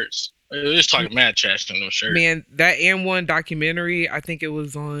to shirts. They're just talking mad trash on those shirts. Man, that N1 documentary, I think it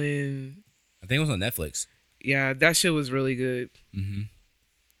was on Netflix. Yeah, that shit was really good. Mm-hmm.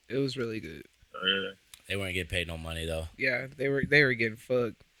 It was really good. They weren't getting paid no money, though. Yeah, they were getting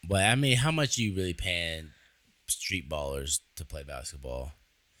fucked. But, I mean, how much are you really paying street ballers to play basketball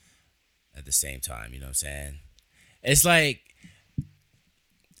at the same time? You know what I'm saying? It's like...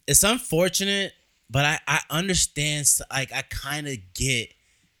 It's unfortunate, but I understand. Like I kind of get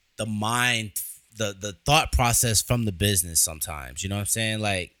the mind, the thought process from the business sometimes. You know what I'm saying?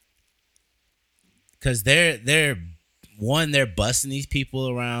 Like, because they're busting these people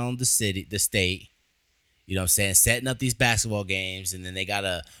around the state. You know what I'm saying? Setting up these basketball games, and then they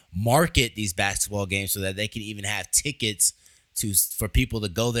gotta market these basketball games so that they can even have tickets for people to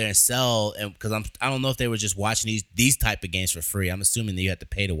go there and sell. And because I don't know if they were just watching these type of games for free. I'm assuming that you have to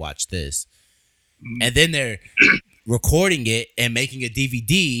pay to watch this. And then they're recording it and making a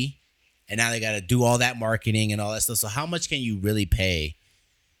DVD, and now they got to do all that marketing and all that stuff. So how much can you really pay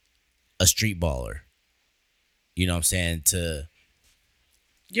a street baller? You know what I'm saying?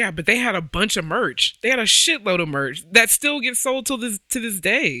 Yeah, but they had a bunch of merch. They had a shitload of merch that still gets sold to this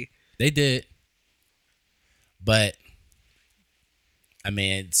day. They did. But I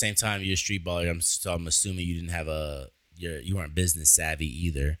mean, at the same time, you're a street baller. I'm assuming you didn't have you weren't business savvy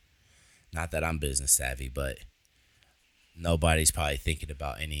either. Not that I'm business savvy, but nobody's probably thinking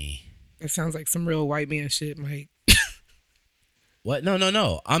about any. That sounds like some real white man shit, Mike. What?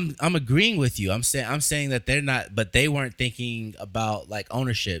 No. I'm agreeing with you. I'm saying that they're not, but they weren't thinking about like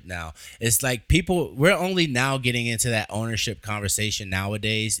ownership. Now it's like we're only now getting into that ownership conversation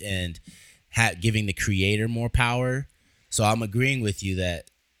nowadays and giving the creator more power. So I'm agreeing with you that,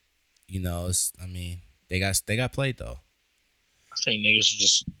 you know, they got played though. I think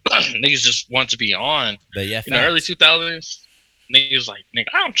niggas just want to be on. But yeah, in the early 2000s, niggas like, nigga,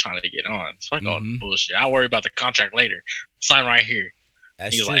 I'm trying to get on. Fuck all the bullshit. I'll worry about the contract later. Sign right here.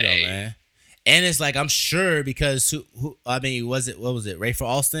 That's true, like, though, man. And it's like, I'm sure because what was it? Ray for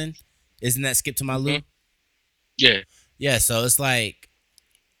Alston? Isn't that Skip to My Lou? Yeah. Yeah. So it's like,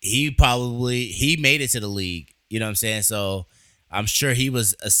 he made it to the league. You know what I'm saying? So I'm sure he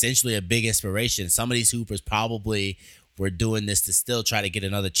was essentially a big inspiration. Some of these hoopers probably were doing this to still try to get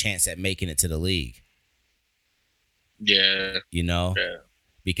another chance at making it to the league. Yeah. You know? Yeah.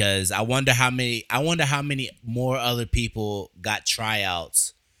 Because I wonder how many more other people got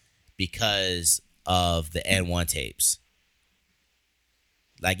tryouts because of the N1 tapes.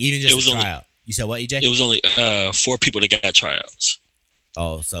 Like even just a tryout. You said what, EJ? It was only 4 people that got tryouts.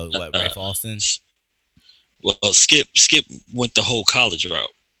 Oh, so what, Rafe Alston? Well, Skip went the whole college route.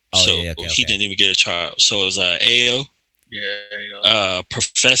 Oh, so yeah, okay. He didn't even get a tryout. So it was AO,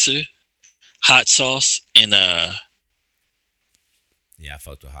 Professor, Hot Sauce, and yeah, I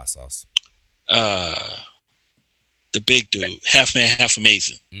fucked with Hot Sauce. The big dude, Half Man, Half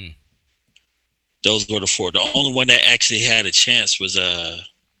Amazing. Those were the 4. The only one that actually had a chance was AO.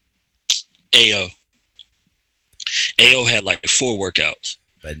 AO had like 4 workouts.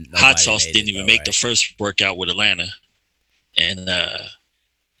 But Hot Sauce didn't even make the first workout with Atlanta. And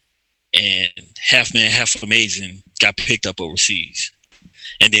Half Man, Half Amazing got picked up overseas.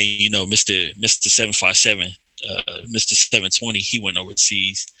 And then, Mr. 757, Mr. 720, he went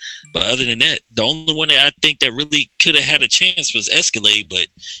overseas. But other than that, the only one that I think that really could have had a chance was Escalade, but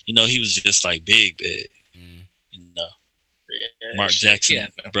he was just like big. Mark Jackson,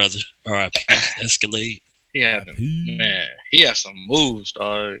 brother. R.I.P. Escalade. Yeah, man, he has some moves,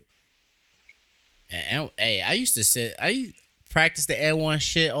 dog. And hey, I used to practice the N1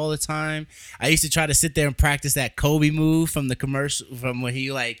 shit all the time. I used to try to sit there and practice that Kobe move from the commercial, from when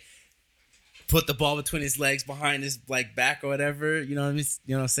he like put the ball between his legs behind his like back or whatever. You know what I mean?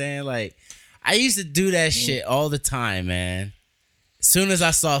 You know what I'm saying? Like, I used to do that shit all the time, man. As soon as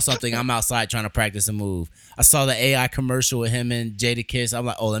I saw something, I'm outside trying to practice a move. I saw the AI commercial with him and Jadakiss. I'm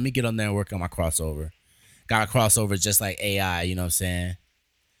like, oh, let me get on there and work on my crossover. Got a crossover just like AI, you know what I'm saying?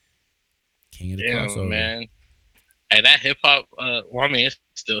 King of the crossover. Man. Hey, that hip hop, it's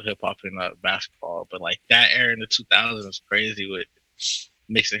still hip hop in basketball, but like that era in the 2000s was crazy with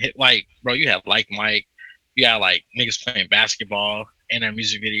mixing hit. Like, bro, you have like Mike, you got like niggas playing basketball and their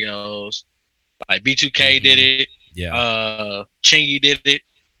music videos. Like B2K did it. Yeah. Chingy did it.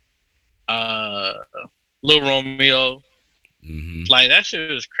 Lil Romeo. Like that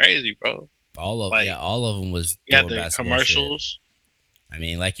shit was crazy, bro. All of them was the commercials. Shit. I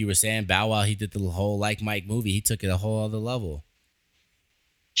mean, like you were saying, Bow Wow, he did the whole Like Mike movie. He took it a whole other level.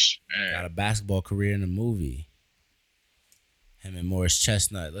 Man. Got a basketball career in the movie. Him and Morris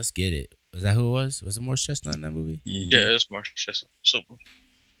Chestnut. Let's get it. Was that who it was? Was it Morris Chestnut in that movie? Yeah, it's Morris Chestnut. Super.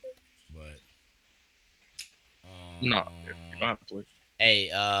 But no. Hey,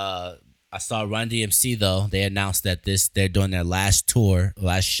 I saw Run DMC though. They announced that they're doing their last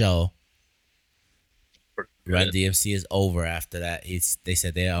show. Run DMC is over after that. They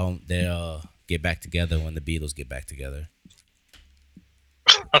said they'll get back together when the Beatles get back together.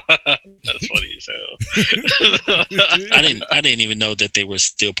 That's funny as hell. I didn't even know that they were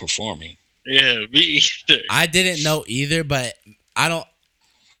still performing. Yeah, me either. I didn't know either, but I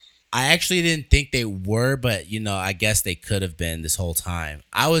actually didn't think they were, but I guess they could have been this whole time.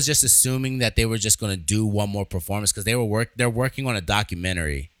 I was just assuming that they were just going to do one more performance because they're working on a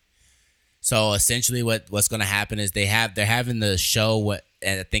documentary. So essentially, what's going to happen is they're having the show.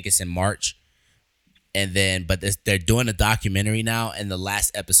 And I think it's in March, and then they're doing a documentary now, and the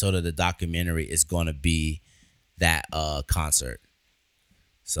last episode of the documentary is going to be that concert.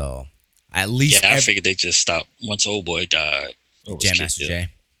 So at least I figured they just stopped once Old Boy died. Jam Master Jay.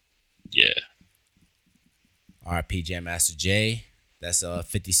 Yeah. R.I.P. Jam Master Jay. That's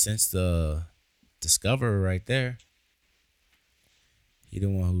 50 Cent's the discoverer right there. He the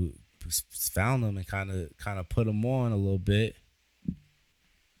one who found them and kind of put them on a little bit.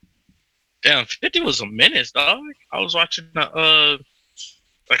 Damn, 50 was a menace, dog. I was watching like a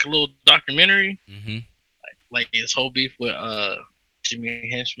little documentary, like his whole beef with Jimmy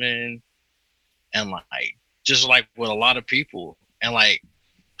Henchman, and like just like with a lot of people, and like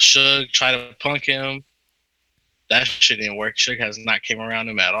Suge tried to punk him. That shit didn't work. Suge has not came around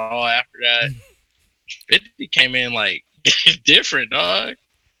him at all after that. 50 came in like different, dog.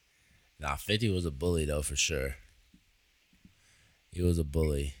 Nah, 50 was a bully though, for sure. He was a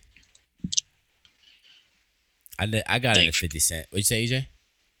bully. I got into 50 Cent. What'd you say, EJ? I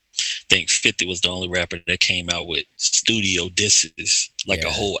think 50 was the only rapper that came out with studio disses, like a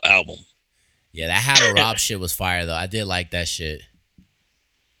whole album. Yeah, that Have a Rob shit was fire though. I did like that shit.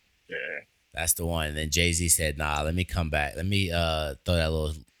 Yeah. That's the one. And then Jay-Z said, nah, let me come back. Let me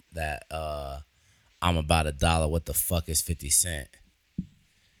throw I'm about $1. What the fuck is 50 Cent?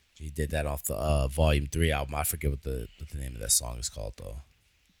 He did that off the Volume 3 album. I forget what the name of that song is called, though.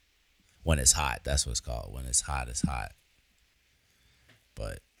 When It's Hot. That's what it's called. When It's Hot, it's hot.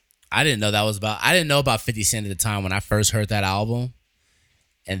 But I didn't know that was about. I didn't know about 50 Cent at the time when I first heard that album,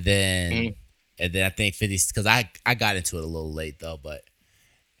 and then I think 50 because I got into it a little late though, but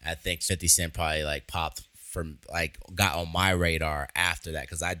I think 50 Cent probably like popped from like got on my radar after that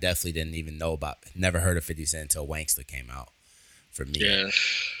because I definitely didn't even know never heard of 50 Cent until Wanksta came out for me. Yeah.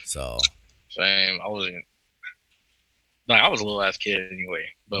 So same. I was a little ass kid anyway.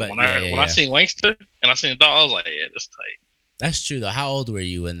 But when I seen Wanksta and I seen the dog, I was like, yeah, this tight. That's true though. How old were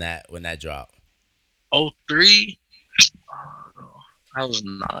you when that dropped? 03. I was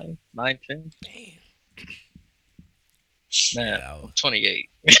 9, 10. Man, I'm 28.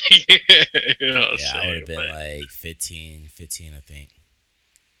 You know what I would have been like 15, I think.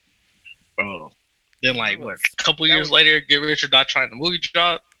 Bro. Then like what? A couple years later, Get Rich or Die Trying, the movie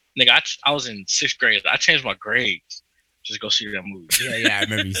dropped. Nigga, I was in 6th grade. I changed my grades just to go see that movie. Yeah, I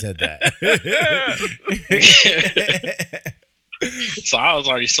remember you said that. So I was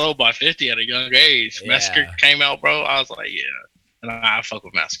already sold by 50 at a young age. Yeah. Massacre came out, bro. I was like, yeah. And I fuck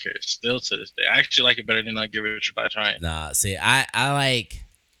with Massacre still to this day. I actually like it better than Get Rich or Die Trying. Nah, see, I like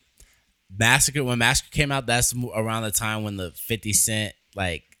Massacre. When Massacre came out, that's around the time when the 50 Cent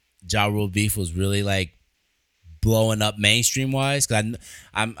like Ja Rule beef was really like blowing up mainstream wise. Cause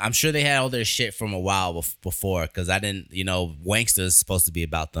I'm sure they had all their shit from a while before. Cause I didn't, Wanksta is supposed to be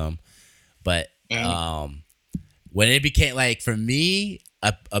about them, but when it became like for me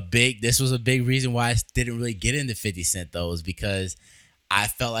this was a big reason why I didn't really get into 50 Cent though, was because I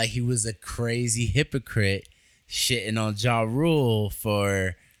felt like he was a crazy hypocrite shitting on Ja Rule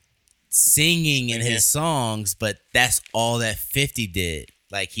for singing in his songs, but that's all that 50 did.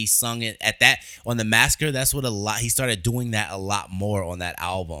 Like he sung it on the Massacre. That's what he started doing that a lot more on that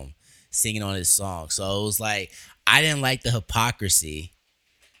album, singing on his song. So it was like, I didn't like the hypocrisy.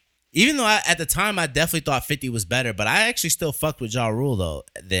 Even though at the time I definitely thought 50 was better, but I actually still fucked with Ja Rule though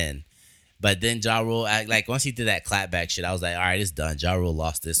then. But then Ja Rule, like once he did that clapback shit, I was like, all right, it's done. Ja Rule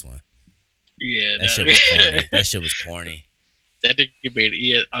lost this one. Yeah, that shit was corny. That shit was corny. That nigga made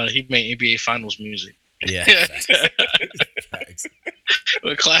he made NBA Finals music. Yeah, facts.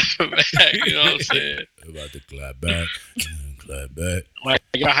 We're clapping back, you know what I'm saying? We're about to clap back. Clap back. Like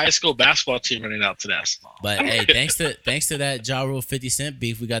I got a high school basketball team running out to that song. But hey, thanks to that Ja Rule 50 Cent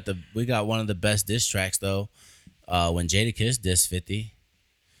beef, we got one of the best diss tracks though. When Jadakiss dissed 50,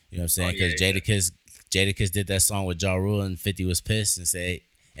 you know what I'm saying? Because Jadakiss did that song with Ja Rule and 50 was pissed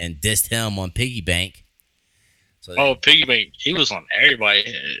and dissed him on Piggy Bank. So Piggy Bank, he was on everybody.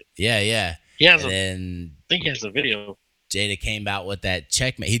 Yeah. I think he has a video. Jada came out with that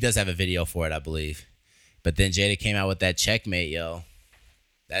Checkmate. He does have a video for it, I believe. But then Jada came out with that Checkmate, yo.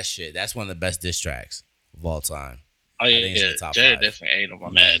 That shit, that's one of the best diss tracks of all time. Oh yeah, Jada definitely ate him.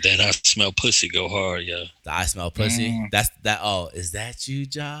 Man, that I Smell Pussy go hard, yo. The I Smell Pussy? That's that. Oh, is that you,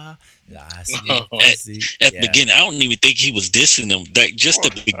 Ja? The I Smell Pussy. At the beginning, I don't even think he was dissing them. That just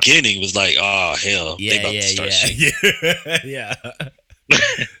the beginning was like, oh hell, they about to start shit. Yeah.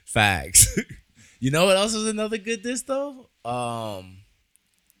 Facts. You know what else was another good diss though?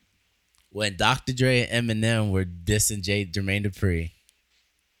 When Dr. Dre and Eminem were dissing Jermaine Dupri.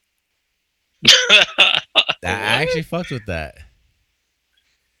 I actually fucked with that.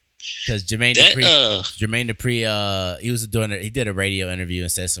 Because Jermaine Dupri, he did a radio interview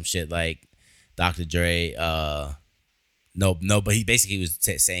and said some shit like Dr. Dre, but he basically was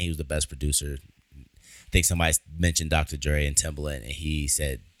saying he was the best producer. I think somebody mentioned Dr. Dre and Timbaland, and he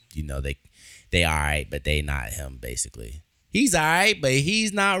said, they all right, but they not him, basically. He's all right, but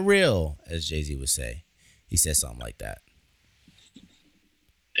he's not real, as Jay-Z would say. He said something like that.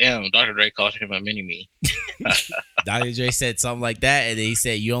 Damn, Dr. Dre called him a mini-me. Dr. Dre said something like that, and then he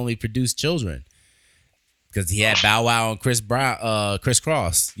said, you only produce children. Because he had Bow Wow and Chris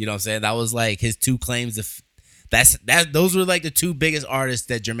Cross. You know what I'm saying? That was like his two claims of... Those were like the two biggest artists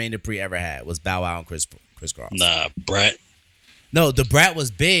that Jermaine Dupri ever had, was Bow Wow and Chris Cross. Nah, Brat. No, the Brat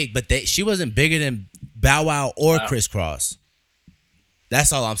was big, but she wasn't bigger than Bow Wow or Chris Cross.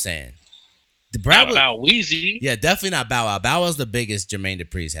 That's all I'm saying. The Brat was Weezy. Yeah, definitely not Bow Wow. Bow Wow's the biggest Jermaine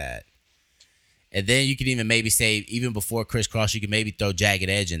Dupri's had. And then you could even maybe say, even before Chris Cross, you could maybe throw Jagged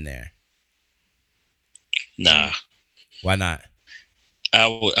Edge in there. Nah. Why not? I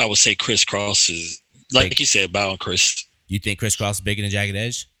would say Chris Cross is, like you said, Bow and Chris. You think Chris Cross is bigger than Jagged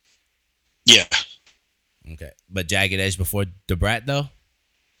Edge? Yeah. Okay. But Jagged Edge before the Brat, though?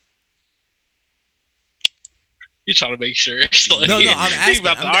 You trying to make sure? No, I'm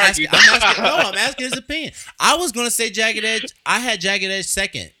asking his opinion. I was gonna say Jagged Edge. I had Jagged Edge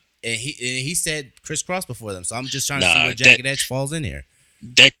second, and he said Chris Cross before them. So I'm just trying to see where Jagged Edge falls in here.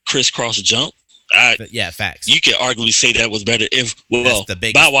 that crisscross jump. Yeah, facts. You could arguably say that was better if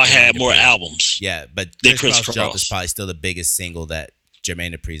Bow Wow had more albums. Yeah, but Crisscross Jump is probably still the biggest single that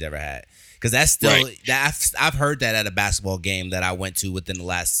Jermaine Dupri's ever had. Because that's still I've heard that at a basketball game that I went to within the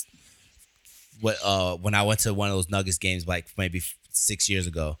last when I went to one of those Nuggets games like maybe 6 years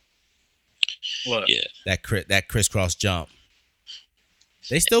ago. What? Yeah, that crisscross jump.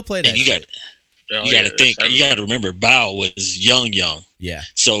 They still play that. And you got to think. You got to remember, Bow was young. Yeah.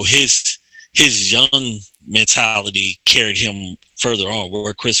 So his young mentality carried him further on.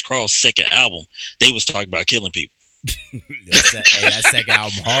 Where Crisscross' second album, they was talking about killing people. that second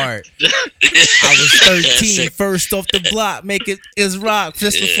album hard. I was 13, first off the block, make it is rock.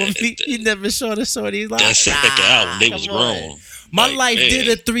 Just before me, he never showed a shorty like that second album. They was grown. My life did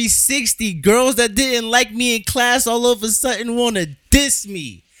a 360. Girls that didn't like me in class all of a sudden want to diss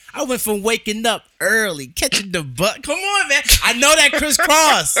me. I went from waking up early, catching the butt. Come on, man. I know that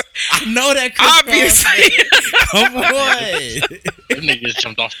crisscross. Obviously. Come on. Them niggas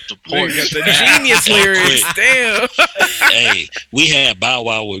jumped off the porch. The genius lyrics. Damn. Hey, we had Bow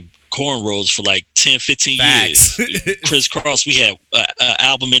Wow with cornrows for like 10, 15 years. Crisscross, we had an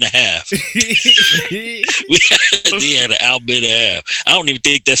album and a half. They had an album and a half. I don't even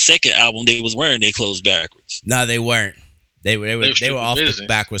think that second album they was wearing their clothes backwards. No, they weren't. They were off the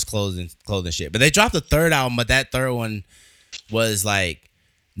backwards clothing shit. But they dropped the third album, but that third one was like,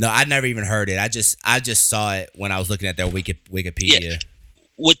 no, I never even heard it. I just saw it when I was looking at their Wikipedia. Yeah.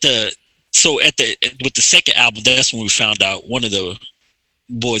 With the second album, that's when we found out one of the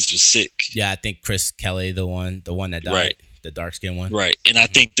boys was sick. Yeah, I think Chris Kelly, the one that died, right. The dark skinned one, right? And I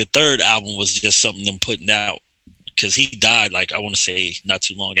think the third album was just something them putting out because he died like I want to say not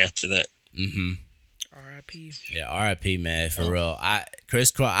too long after that. Mm-hmm. R.I.P. Yeah, R.I.P. Man, for real. I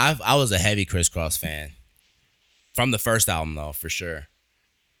was a heavy Crisscross fan from the first album though, for sure.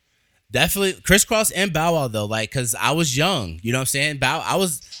 Definitely Crisscross and Bow Wow though, like, cause I was young. You know what I'm saying?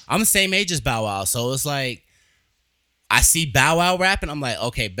 I'm the same age as Bow Wow, so it's like I see Bow Wow rapping, I'm like,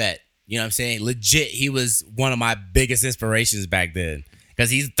 okay, bet. You know what I'm saying? Legit, he was one of my biggest inspirations back then, cause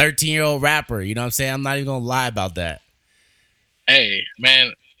he's a 13-year-old rapper. You know what I'm saying? I'm not even gonna lie about that. Hey,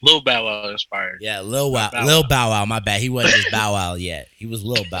 man. Lil Bow Wow inspired. Yeah, Lil Bow Wow. My bad. He wasn't just Bow Wow yet. He was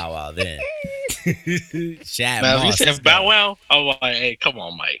Lil Bow Wow then. Shad now, Moss. If you said Bow Wow, I'm like, hey, come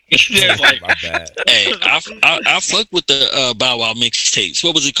on, Mike. Like, my bad. Hey, I fucked with the Bow Wow mixtapes.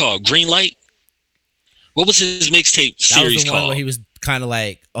 What was it called? Green Light? What was his mixtape series called? That was the one where he was kind of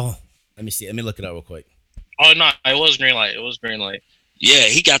like, oh, let me see. Let me look it up real quick. Oh, no, it was Green Light. It was Green Light. Yeah,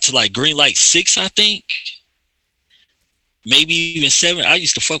 he got to like Green Light 6, I think. Maybe even 7. I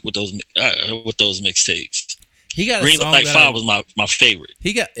used to fuck with those mixtapes. He got Green Light 5 was my favorite.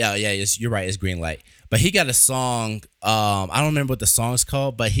 He got you're right. It's Green Light, but he got a song. I don't remember what the song's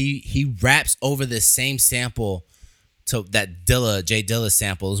called, but he raps over this same sample to that Jay Dilla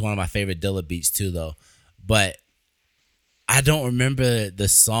sample. Is one of my favorite Dilla beats too, though. But I don't remember the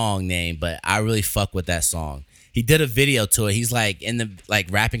song name, but I really fuck with that song. He did a video to it. He's like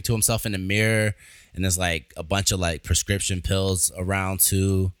rapping to himself in the mirror. And there's like a bunch of like prescription pills around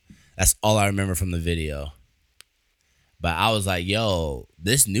too. That's all I remember from the video. But I was like, yo,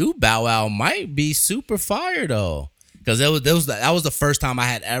 this new Bow Wow might be super fire though. Because that was the first time I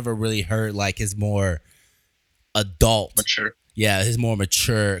had ever really heard like his more adult. Mature. Yeah, his more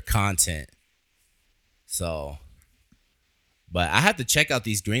mature content. So, but I have to check out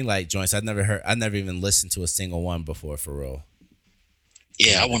these Greenlight joints. I've never even listened to a single one before, for real.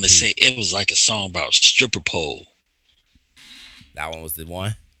 Yeah, I want to say it was like a song about stripper pole. That one was the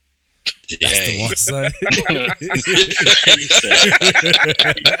one. That's the one, son.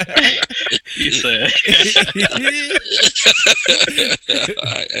 You said.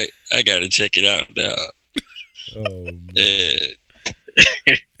 I gotta check it out now. Oh man.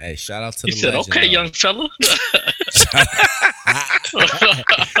 Hey, shout out to the legend. Okay, though. Young fella.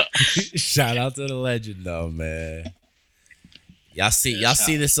 Shout out to the legend, though, man. Y'all see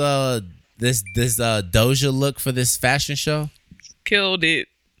this Doja look for this fashion show? Killed it.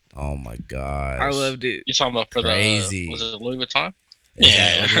 Oh my god, I loved it. You talking about for crazy? Was it Louis Vuitton?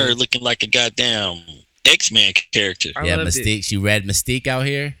 Yeah, her looking like a goddamn X-Men character. Yeah, Mystique. It. She read Mystique out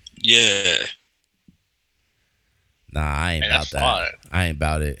here. Yeah. Nah, I ain't about that. Fine. I ain't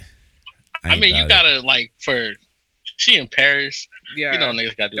about it. I mean, you gotta she in Paris. Yeah, you know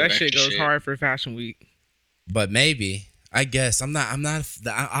niggas gotta do that shit goes hard for Fashion Week. But maybe. I guess I'm not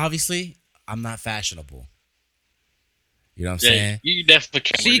obviously I'm not fashionable. You know what I'm saying? You definitely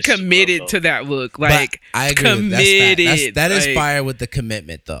can't. She committed to that look. Like, but I agree committed. That is fire with the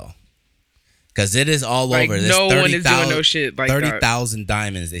commitment though. Because it is all over. There's no one is doing no shit like 30,000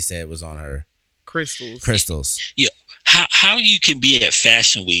 diamonds, they said, was on her. Crystals. Yeah. How you can be at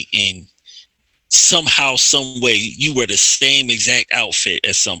Fashion Week and somehow, some way, you wear the same exact outfit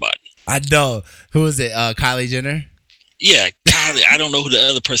as somebody? I know. Who is it? Kylie Jenner? Yeah, Kylie. I don't know who the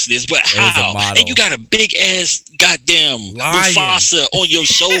other person is, but how? And you got a big ass goddamn Mufasa on your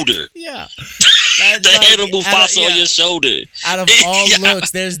shoulder. Yeah. The head of Mufasa on your shoulder. Out of all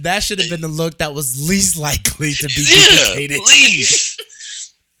looks, that should have been the look that was least likely to be duplicated. Least.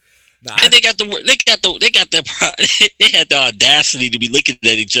 And they had the audacity to be looking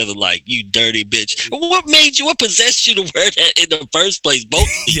at each other like, you dirty bitch. What possessed you to wear that in the first place? Both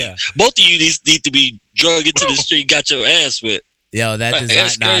of you need to be drug into the street, got your ass whipped. Yo, that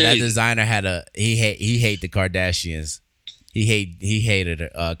designer had he hate the Kardashians. He hated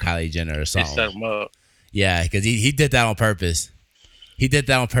Kylie Jenner or something. Set him up. Yeah, because he did that on purpose. He did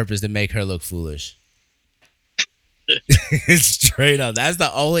that on purpose to make her look foolish. Straight up. That's the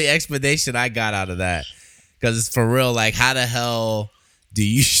only explanation I got out of that. Because it's for real. Like, how the hell do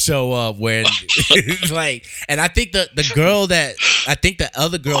you show up when like? And I think the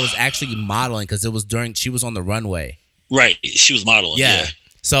other girl was actually modeling because it was she was on the runway. Right, she was modeling. Yeah.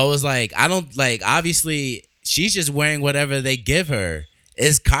 So it was like, I don't like. Obviously, she's just wearing whatever they give her.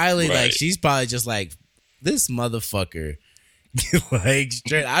 It's Kylie. Right. Like, she's probably just like, this motherfucker. Like,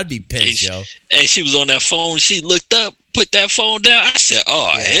 straight, I'd be pissed, yo. And she was on that phone. She looked up, put that phone down. I said,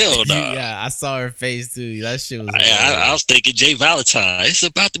 hell no. Yeah, I saw her face too. That shit was. I was thinking Jay Valentine. It's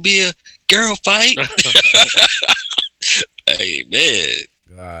about to be a girl fight. Hey, man.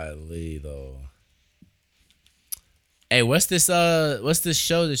 Golly, though. Hey, what's this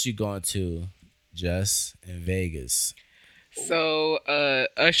show that you going to, Jess, in Vegas? So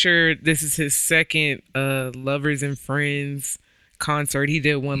Usher, this is his second Lovers and Friends concert. He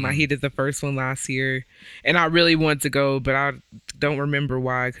did the first one last year, and I really wanted to go, but I don't remember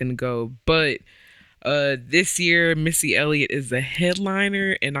why I couldn't go. But this year Missy Elliott is the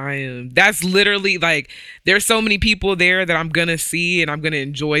headliner, and that's literally like, there's so many people there that I'm gonna see and I'm gonna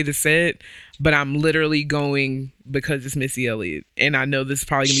enjoy the set, but I'm literally going because it's Missy Elliott, and I know this is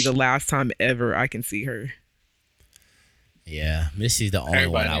probably gonna be the last time ever I can see her. Yeah, Missy's the only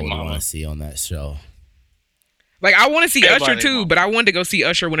one I would want to see on that show. Like, I want to see Usher too, but I wanted to go see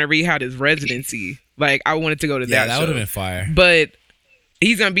Usher whenever he had his residency. Like, I wanted to go to that show. That would have been fire. But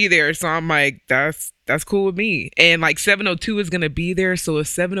he's going to be there, so I'm like, that's cool with me. And, like, 702 is going to be there, so if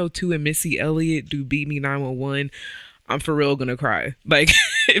 702 and Missy Elliott do Beat Me 911, I'm for real going to cry. Like,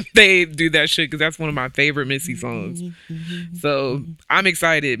 if they do that shit, because that's one of my favorite Missy songs. So, I'm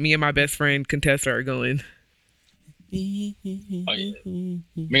excited. Me and my best friend, Contessa, are going. Oh, yeah. Me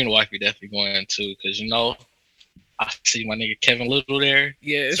and the wife are definitely going too, because I see my nigga Kevin Little there.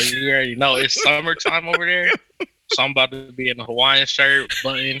 Yes. So you already know it's summertime over there. So I'm about to be in a Hawaiian shirt,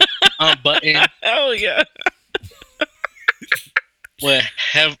 unbuttoned. Oh yeah. With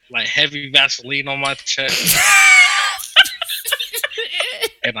heavy Vaseline on my chest.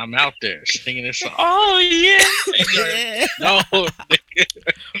 And I'm out there singing this song. Oh yeah. No.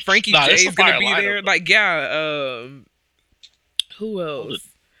 Frankie J's gonna be there. Like, yeah. Who else?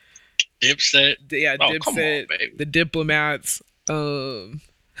 Dipset. Yeah, Dipset. On, the Diplomats.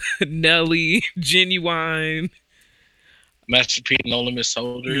 Nelly. Genuine. Master P, No Limit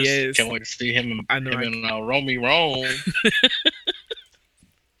Soldiers. Yes. Can't wait to see him and Romy Rome.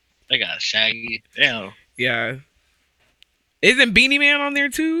 They got Shaggy. Damn. Yeah. Isn't Beanie Man on there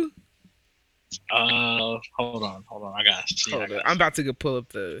too? Hold on. I got to see. I'm about to go pull up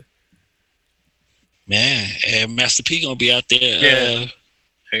the. Man, and Master P gonna be out there. Yeah,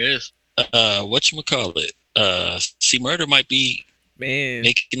 he is. Whatchamacallit? C Murder might be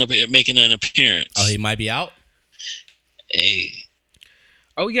making an appearance. Oh, he might be out. Hey.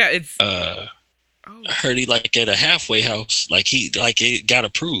 Oh yeah, it's. I heard he like at a halfway house, like it got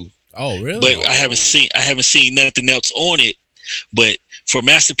approved. Oh really? But I haven't seen nothing else on it. But for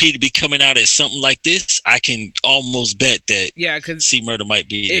Master P to be coming out at something like this, I can almost bet that because C Murder might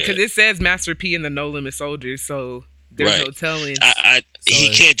be there. Because it says Master P and the No Limit Soldiers, so there's no telling.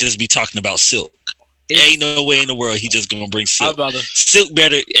 He can't just be talking about Silk. Ain't no way in the world he just gonna bring Silk. Silk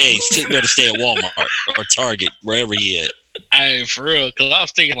better stay at Walmart or Target, wherever he at. Hey, for real, because I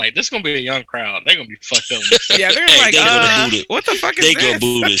was thinking like this gonna be a young crowd. They're gonna be fucked up. Yeah, they're what the fuck is this? They gonna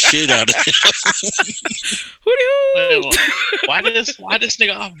boo the shit out of him. Why this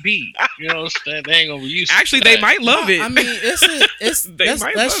nigga off beat? You know what I'm saying? They ain't gonna be used. Actually, they might love it. I mean,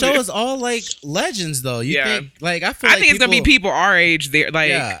 that show is all like legends though. You think like I think it's gonna be people our age there.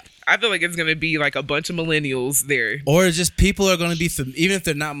 Like I feel like it's gonna be like a bunch of millennials there, or just people are gonna be even if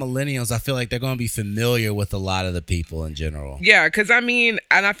they're not millennials. I feel like they're gonna be familiar with a lot of the people in general. Yeah, because I mean,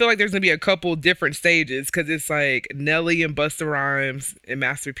 and I feel like there's gonna be a couple different stages because it's like Nelly and Busta Rhymes and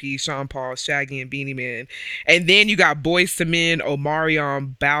Master P, Sean Paul, Shaggy and Beanie Man, and then you got Boyz II Men,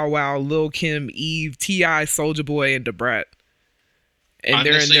 Omarion, Bow Wow, Lil Kim, Eve, T.I., Soulja Boy, and Da Brat. And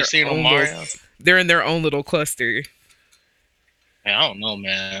they're in their own little cluster. Man, I don't know,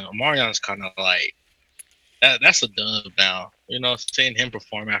 man. Omarion's kind of like that's a dub now. You know, seeing him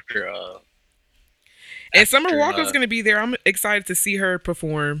perform after. And Summer Walker's gonna be there. I'm excited to see her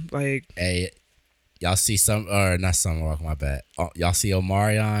perform. Like, hey, y'all see not Summer Walker. My bad. Y'all see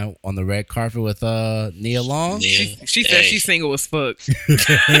Omarion on the red carpet with Nia Long. Yeah. She said she's single as fuck.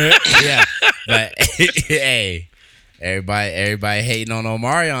 Yeah, but hey, everybody hating on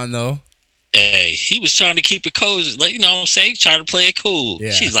Omarion though. Hey, he was trying to keep it cozy. Like, you know what I'm saying? Trying to play it cool.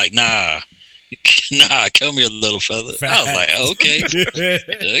 Yeah. She's like, nah, come here, little fella. I was like, okay.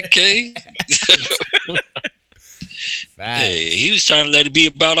 Okay. Hey, he was trying to let it be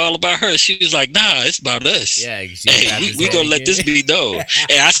all about her. She was like, nah, it's about us. Yeah. Hey, we gonna let this be known.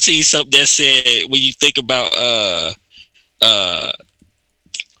 And I see something that said, when you think about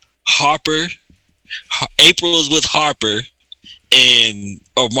Harper, April is with Harper, and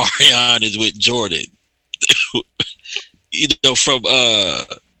Omarion is with Jordan. You know, from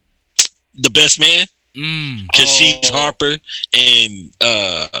The Best Man, because she's Harper, and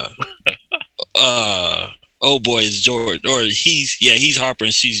old boy is Jordan, or he's Harper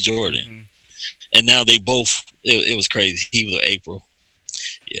and she's Jordan, and now they both. It was crazy. He was April.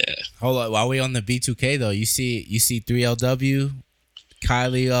 Yeah. Hold on, while we on the B2K though, you see 3LW,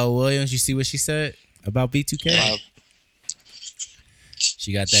 Kylie Williams. You see what she said about B2K?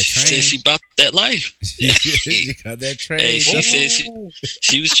 She got that train. She said she about that life. She got that train. Hey, she said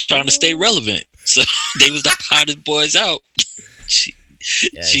she was trying to stay relevant. So they was the hottest boys out. She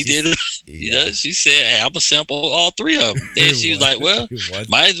did it. You know, she said, hey, I'm going to sample all three of them. Then she was like, well,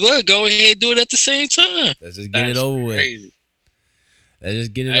 might as well go ahead and do it at the same time. Let's just get it over with. Let's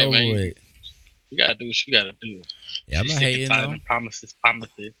just get it over with. You got to do what you got to do. Yeah, I'm not hating though. Promises.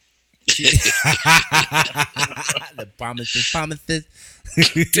 The promises.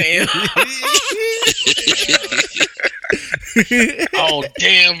 Damn. Oh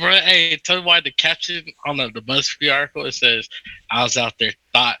damn, bro! Hey, tell me why the caption on the BuzzFeed article it says, "I was out there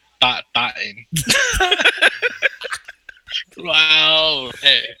thoughting." Wow.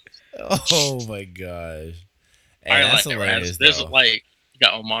 Hey. Oh my gosh. Hey, I that's like hilarious. There's like you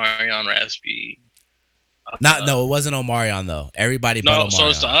got Omarion, Raspy. No, it wasn't Omarion though. Everybody but Omarion. So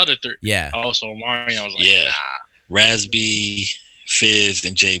it's the other three. Yeah. Oh, so Omarion was like, nah. Raspy, Fizz,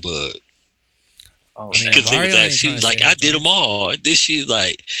 and J Bug. Oh, because she was like, I did them all. And then she was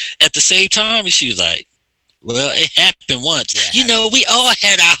like, at the same time, and she was like, well, it happened once. Yeah, you know, we all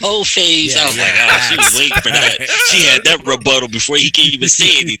had our whole phase. I was like, oh, she was waiting for that. She had that rebuttal before he could even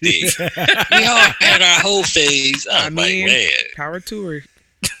say anything. We all had our whole phase. I mean, like, man. Power to her.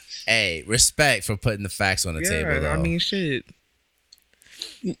 Hey, respect for putting the facts on the table, though. I mean, shit.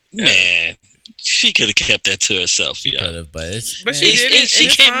 Man, she could have kept that to herself. She could have, but she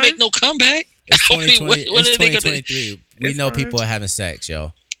can't make no comeback. It's 2020, it's 2023. We know people are having sex,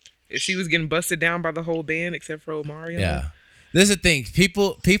 yo. She was getting busted down by the whole band except for Omarion. Yeah. This is the thing.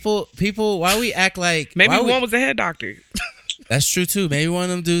 People, why we act like... Maybe one was a head doctor. That's true, too. Maybe one of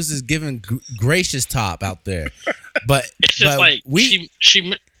them dudes is giving gracious top out there. But it's just like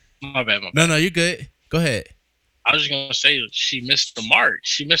she my bad. No, you're good. Go ahead. I was just going to say she missed the mark.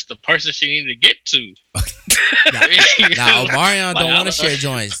 She missed the person she needed to get to. Now Omarion don't want to share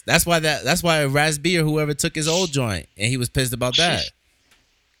joints. That's why Raspy or whoever took his old joint, and he was pissed about that.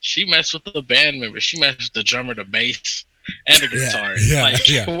 She messed with the band members. She messed with the drummer, the bass, and the guitar.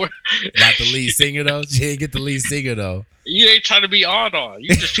 Not the lead singer though. She didn't get the lead singer though. You ain't trying to be on.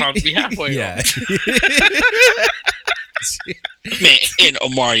 You just trying to be halfway on. Man, in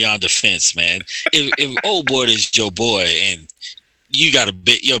Omarion defense, man, if old boy is your boy and you got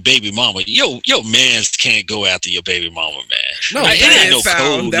your baby mama, your mans can't go after your baby mama, man. No, it ain't no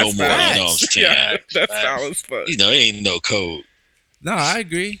code no more. Facts. You know what I'm saying? Yeah, that's foul as fuck. You know, it ain't no code. No, I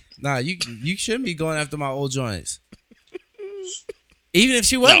agree. Nah, you shouldn't be going after my old joints. Even if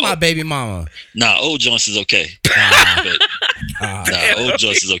she was my baby mama. Nah, old joints is okay. Old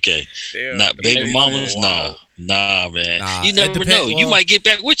joints is okay. Damn. Nah, baby mamas, nah, man. Nah, you never know. You might get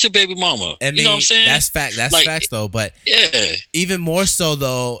back with your baby mama. I mean, you know what I'm saying? That's fact. That's like, facts though. But yeah, even more so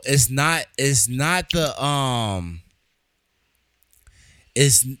though, it's not the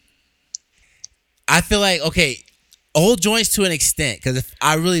I feel like, okay, old joints to an extent. Because if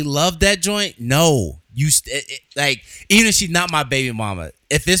I really love that joint, no, like even if she's not my baby mama,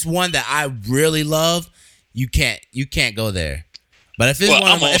 if it's one that I really love, you can't go there. But if it's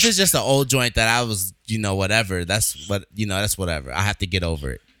if it's just an old joint that I was, whatever, that's whatever. I have to get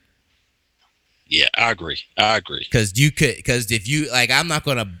over it. Yeah, I agree. Because if you like, I'm not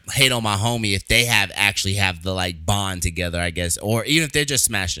gonna hate on my homie if they actually have the like bond together, I guess, or even if they're just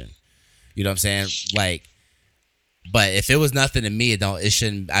smashing. You know what I'm saying? Like, but if it was nothing to me, I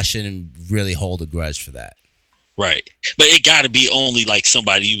shouldn't really hold a grudge for that. Right, but it got to be only like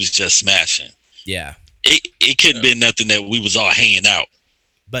somebody you was just smashing. Yeah, it couldn't be nothing that we was all hanging out.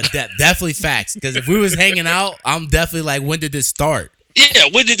 But definitely facts. Because if we was hanging out, I'm definitely like, when did this start? Yeah,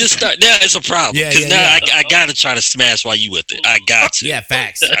 when did this start? Now it's a problem. Because I gotta try to smash while you with it. I got to. Yeah,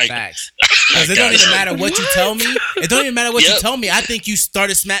 facts. Facts. Because it don't even matter what you tell me. It don't even matter what you tell me. I think you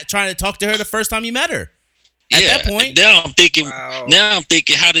started trying to talk to her the first time you met her. At that point. Now I'm thinking.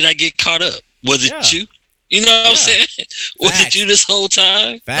 How did I get caught up? Was it you? You know what I'm saying? Was it you this whole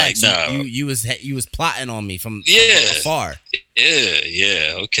time? Facts. Like, no. You was plotting on me from afar.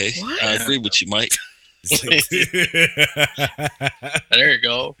 Yeah. Okay. What? I agree with you, Mike. There you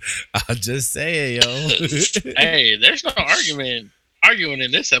go. I'm just saying, yo. Hey, there's no arguing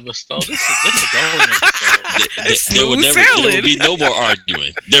in this episode. This is a golden episode. There would be no more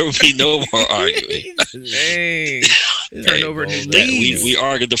arguing. There would be no more arguing. Hey, turn over new leaves. We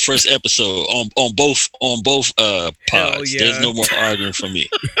argued the first episode on both pods. Yeah. There's no more arguing from me.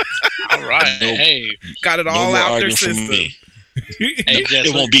 All right. Hey, got it all out their system. Hey, Jess,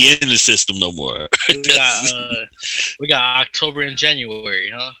 it won't be in the system no more. We got October and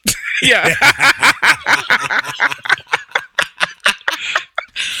January, huh? Yeah.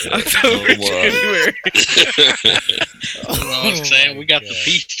 October, January. You know what I'm saying? We got the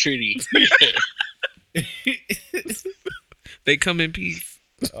peace treaty. They come in peace.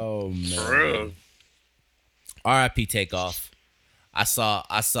 Oh man. R.I.P. Takeoff. I saw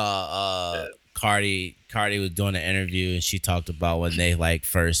Cardi was doing an interview and she talked about when they like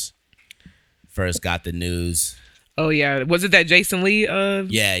first got the news. Oh yeah, was it that Jason Lee?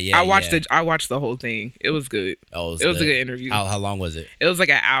 Yeah. I watched the whole thing. It was good. Oh, it was a good interview. How long was it? It was like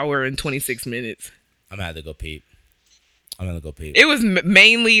an hour and 26 minutes. I'm gonna have to go peep. It was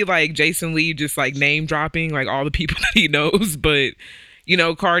mainly like Jason Lee just like name dropping like all the people that he knows, but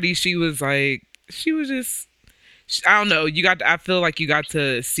Cardi, she was just. I don't know. I feel like you got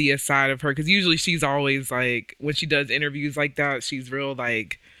to see a side of her because usually she's always like when she does interviews like that, she's real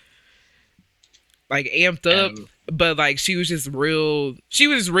like amped up, but like she was just real. She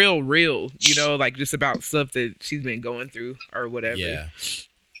was real, like just about stuff that she's been going through or whatever. Yeah.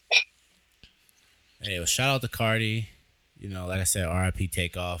 Hey, well, shout out to Cardi. Like I said, R.I.P.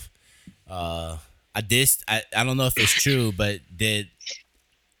 Takeoff. I don't know if it's true, but did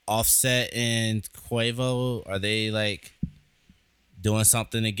Offset and Quavo, are they like doing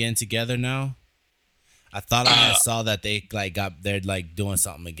something again together now? I thought I saw that they like they're like doing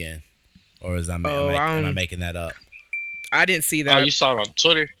something again, or am I making that up? I didn't see that. Oh, you saw it on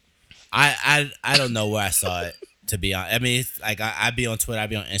Twitter? I don't know where I saw it, to be honest. I mean, it's like I'd be on Twitter, I'd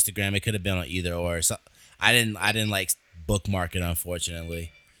be on Instagram. It could have been on either or. So I didn't like bookmark it,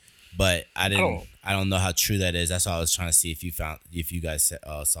 unfortunately. But I don't know how true that is. That's all I was trying to see if you guys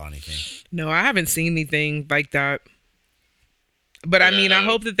saw anything. No, I haven't seen anything like that. But I mean, I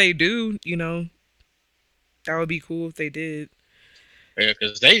hope that they do. That would be cool if they did. Yeah,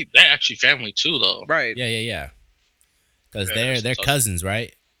 because they're actually family too, though. Right? Yeah. Because they're cousins,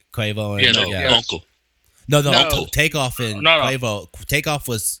 right? Quavo and uncle. No, uncle. Takeoff and Quavo. Takeoff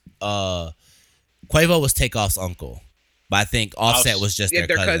was Quavo was Takeoff's uncle. But I think Offset was just their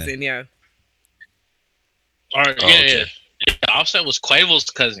cousin. Yeah. All right, yeah. Offset was Quavo's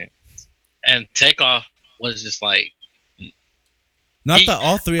cousin, and Takeoff was just like. Not that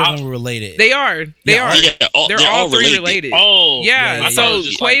all three of them were related. They are. They are. Yeah, they're all three related. Oh, yeah. So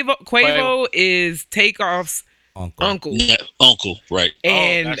Quavo is Takeoff's uncle. Yeah, uncle, right?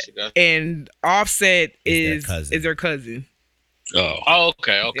 And Offset is their cousin. Oh,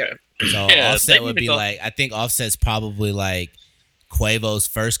 okay. Yeah. So Offset would be like, I think Offset's probably like Quavo's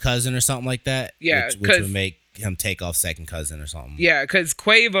first cousin or something like that. Yeah, which would make him Takeoff's second cousin or something. Yeah, because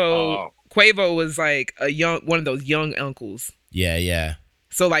Quavo was like one of those young uncles. Yeah.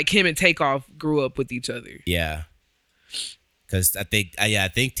 So like him and Takeoff grew up with each other. Yeah. Because I think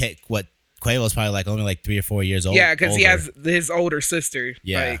Quavo's probably like only like 3 or 4 years old. Yeah, because he has his older sister.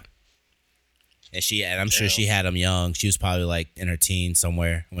 Yeah. And I'm sure she had him young. She was probably like in her teens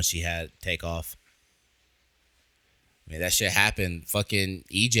somewhere when she had Takeoff. I mean, that shit happened. Fucking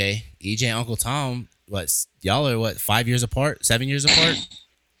EJ and Uncle Tom y'all are 5 years apart, 7 years apart?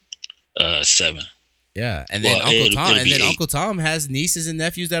 7. Yeah, and then Uncle Tom has nieces and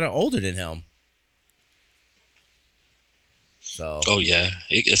nephews that are older than him. So. Oh yeah,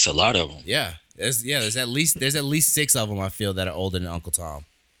 it's a lot of them. Yeah, there's at least 6 of them I feel that are older than Uncle Tom.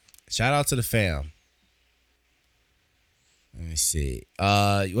 Shout out to the fam. Let me see.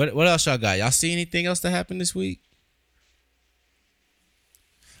 What else y'all got? Y'all see anything else that happened this week?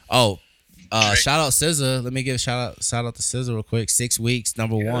 Oh, shout out SZA. Let me give a shout out to SZA real quick. 6 weeks,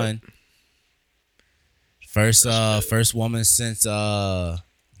 number one. First woman since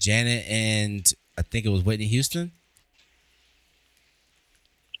Janet and I think it was Whitney Houston.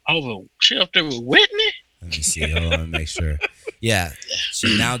 Oh, she up there with Whitney? Let me see. Hold on, make sure. Yeah,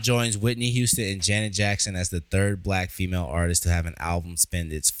 she now joins Whitney Houston and Janet Jackson as the third black female artist to have an album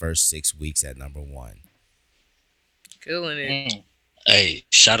spend its first 6 weeks at number one. Killing it. Hey,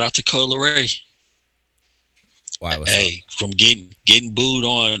 shout out to Cola Ray. Why? From getting booed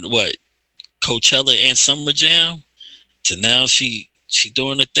on Coachella and Summer Jam to now she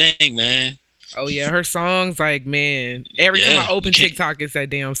doing the thing, man. Oh yeah, her songs, like, man. Every time I open TikTok, it's that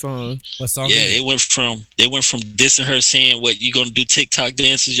damn song. What song? Yeah, they went from dissing her, saying, "What, you gonna do TikTok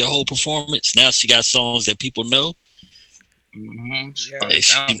dances your whole performance?" Now she got songs that people know. Mm-hmm. Hey,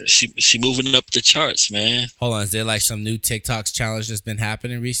 she moving up the charts, man. Hold on, is there like some new TikToks challenge that's been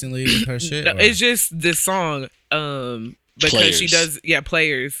happening recently with her shit? No, it's just this song, because Players. she does,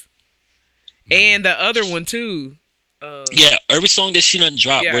 Players, and the other one too. Yeah, every song that she done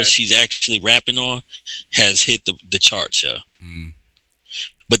dropped where she's actually rapping on has hit the charts, yeah. Mm.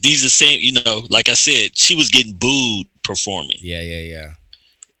 But these are the same, like I said, she was getting booed performing. Yeah.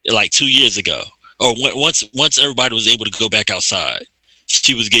 Like 2 years ago. Or once everybody was able to go back outside,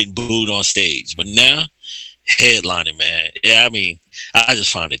 she was getting booed on stage. But now, headlining, man. Yeah, I mean, I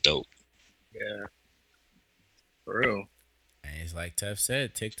just find it dope. Yeah. For real. And it's like Tev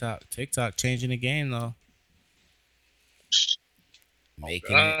said, TikTok changing the game though.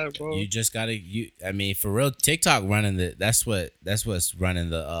 Making it, bro. You just gotta. I mean, for real, TikTok running that's what's running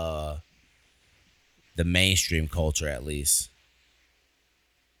the mainstream culture at least.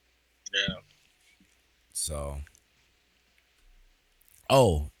 Yeah. So.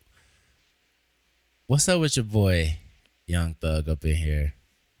 Oh. What's up with your boy, Young Thug, up in here?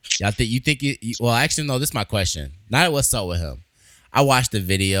 Y'all think you think you? Well, actually, no. This is my question. Not what's up with him. I watched the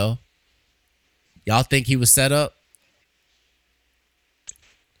video. Y'all think he was set up?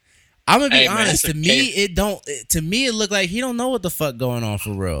 I'm gonna be honest. To me, it looked like he don't know what the fuck going on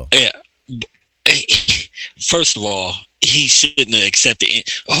for real. Yeah. First of all, he shouldn't have accepted it.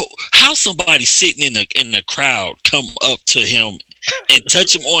 Oh, how somebody sitting in the crowd come up to him and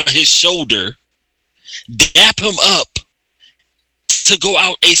touch him on his shoulder, dap him up to go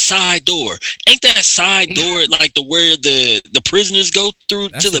out a side door? Ain't that side door like where the prisoners go through?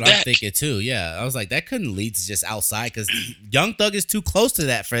 That's to the what back? I'm thinking too. Yeah, I was like, that couldn't lead to just outside because Young Thug is too close to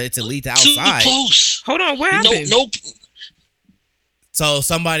that for it to lead to outside. Too close. Hold on, what happened? Nope. So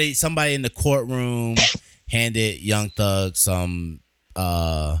somebody in the courtroom handed Young Thug some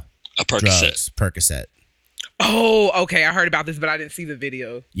a Percocet. Oh, okay. I heard about this, but I didn't see the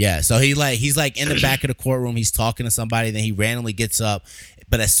video. Yeah, so he's like in the back of the courtroom. He's talking to somebody. Then he randomly gets up.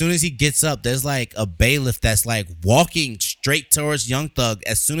 But as soon as he gets up, there's like a bailiff that's like walking straight towards Young Thug.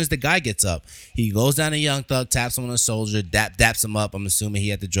 As soon as the guy gets up, he goes down to Young Thug, taps him on the shoulder, daps him up. I'm assuming he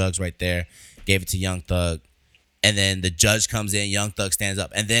had the drugs right there. Gave it to Young Thug. And then the judge comes in. Young Thug stands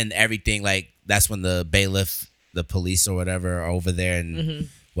up. And then everything, like, that's when the bailiff, the police or whatever are over there and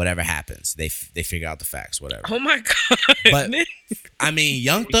whatever happens, they figure out the facts, whatever. Oh my god! But I mean,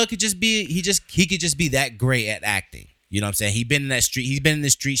 Young Thug could just be he could just be that great at acting. You know what I'm saying? He's been in the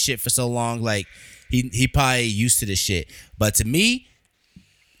street shit for so long. Like he probably used to the shit. But to me,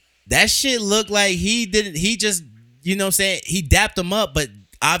 that shit looked like he didn't. He just, you know what I'm saying? He dapped him up, but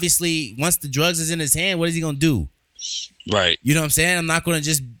obviously once the drugs is in his hand, what is he gonna do? Right. You know what I'm saying? I'm not gonna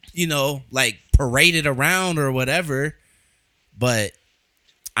just, like parade it around or whatever. But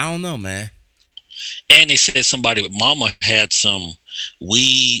I don't know, man. And they said somebody with Mama had some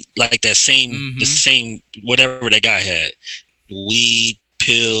weed, like that same, the same, whatever that guy had, weed,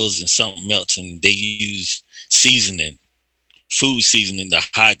 pills, and something else, and they used food seasoning to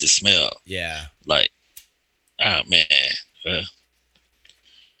hide the smell. Yeah. Like, oh man.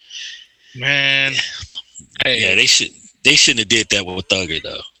 Man. Hey. Yeah, they shouldn't have did that with Thugger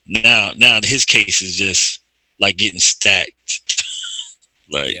though. Now his case is just like getting stacked.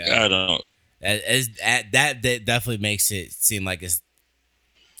 Like, yeah. I don't. That definitely makes it seem like it's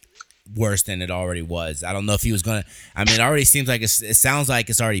worse than it already was. I don't know if he was gonna. I mean, it already seems like it sounds like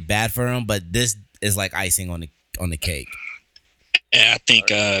it's already bad for him. But this, is like icing on the cake. And I think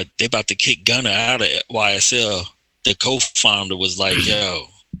they about to kick Gunna out of YSL. The co-founder was like, "Yo,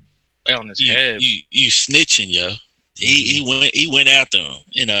 on his head, you snitching, yo." He went after him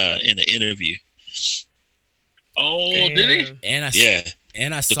in an interview. Oh, did he? And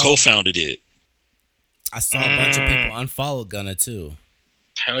I saw the co-founder did. I saw a bunch of people unfollow Gunna too.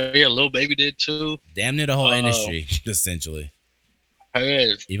 Hell yeah, Lil Baby did too. Damn near the whole industry, essentially. Hell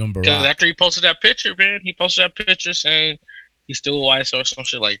yeah. Even Barack. Because after he posted that picture, man, he posted that picture saying he's still white or some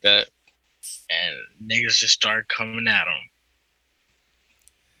shit like that. And niggas just started coming at him.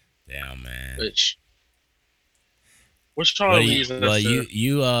 Damn, man. Which Charlie you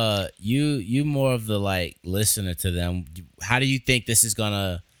more of the like listener to them. How do you think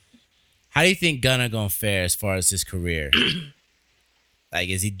Gunna gonna fare as far as his career? Like,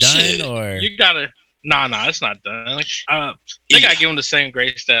 is he done or you gotta? Nah, it's not done. They gotta give him the same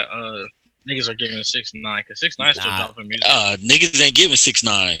grace that niggas are giving 6ix9ine, because 6ix9ine still dropping music. Niggas ain't giving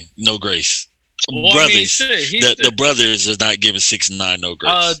 6ix9ine no grace. Well, Brothers, I mean, the brothers are not giving 6ix9ine no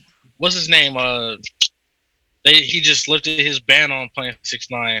grace. What's his name? He just lifted his ban on playing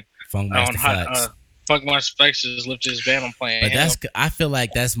 6ix9ine. Funkmaster Flex. Funkmaster Flex just lifted his ban on playing. But I feel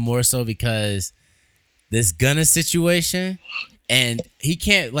like that's more so because this Gunna situation, and he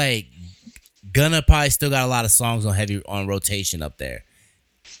can't like. Gunna probably still got a lot of songs on rotation up there.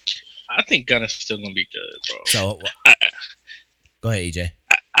 I think Gunna's still gonna be good, bro. So go ahead, EJ.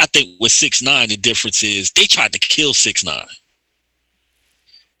 I think with 6ix9ine, the difference is they tried to kill 6ix9ine.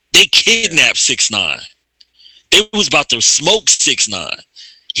 They kidnapped 6ix9ine. They was about to smoke 6ix9ine.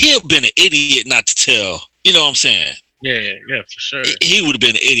 He'd have been an idiot not to tell. You know what I'm saying? Yeah, for sure. He would have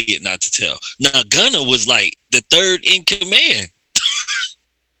been an idiot not to tell. Now Gunna was like the third in command.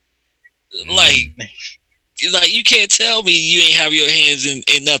 Like you can't tell me you ain't have your hands in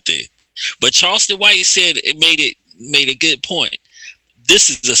nothing. But Charleston White said it made a good point. This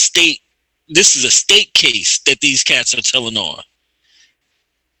is a state case that these cats are telling on.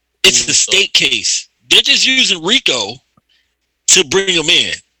 It's a state case. They're just using RICO to bring them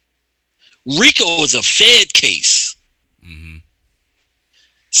in. RICO is a Fed case. Mm-hmm.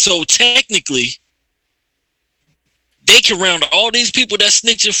 So technically, they can round all these people that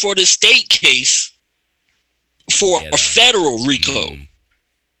snitching for the state case for a federal RICO. Mm-hmm.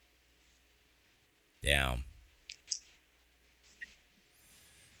 Damn.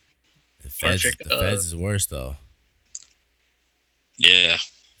 The feds is worse though. Yeah.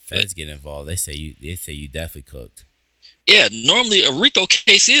 Feds get involved. They say you definitely cooked. Yeah, normally a RICO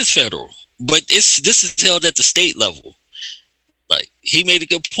case is federal, but this is held at the state level. Like, he made a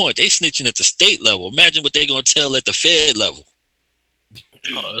good point. They snitching at the state level. Imagine what they're gonna tell at the Fed level.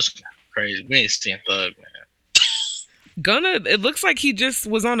 Oh, that's crazy. We ain't seeing Thug, man. Gunna, it looks like he just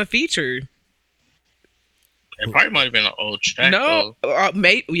was on a feature. It probably might have been an old track. No,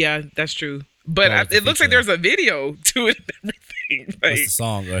 mate. Yeah, that's true. But it looks like there's a video to it and everything. Like, what's the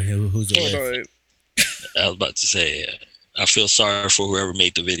song or who's it with? I was about to say, I feel sorry for whoever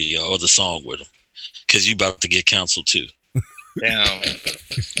made the video or the song with him, because you about to get canceled too. Damn.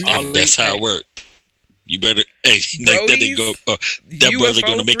 That's how it worked. You better, that brother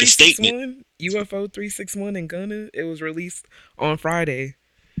gonna make a statement. UFO 361 and Gunna. It was released on Friday.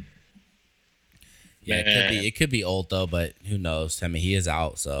 Yeah, it could be old though, but who knows? I mean, he is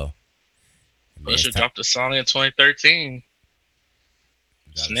out, so. Pusha dropped a song in 2013.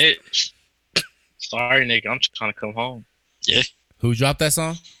 Snitch. Sorry, nigga. I'm just trying to come home. Yeah. Who dropped that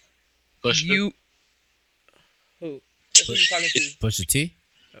song? Pusha. Who? That's who you talking to? Pusha T?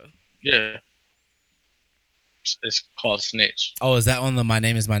 Yeah. It's called Snitch. Oh, is that on the My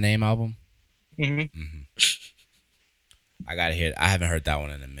Name Is My Name album? Mm-hmm. I gotta hear it. I haven't heard that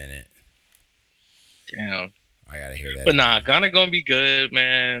one in a minute. Damn. I gotta hear that. But nah, Gunna gonna be good,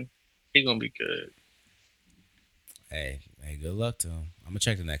 man. He gonna be good. Hey, good luck to him. I'm gonna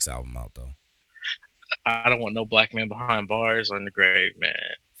check the next album out though. I don't want no black man behind bars or in the grave, man.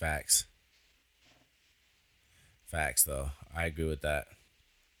 Facts though. I agree with that.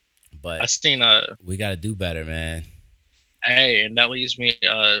 But I seen we gotta do better, man. Hey, and that leaves me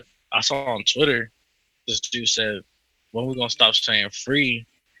I saw on Twitter this dude said, when we gonna stop saying free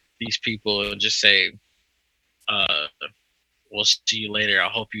these people and just say we'll see you later. I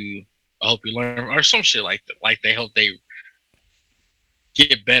hope you learn, or some shit like that. Like they hope they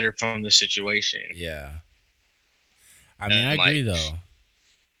get better from the situation. Yeah. I mean, I agree though.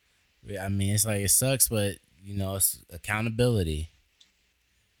 I mean, it's like it sucks, but you know, it's accountability.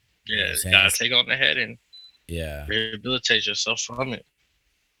 Yeah, you gotta take on the head and rehabilitate yourself from it.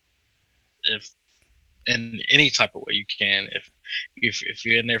 If in any type of way you can. if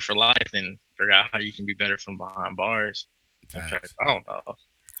you're in there for life, then figure out how you can be better from behind bars. I don't know.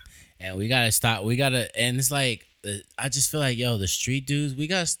 And we gotta stop. We gotta, and it's like I just feel like the street dudes. We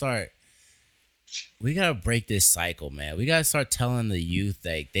gotta start. We gotta break this cycle, man. We gotta start telling the youth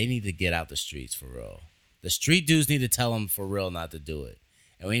like they need to get out the streets for real. The street dudes need to tell them for real not to do it.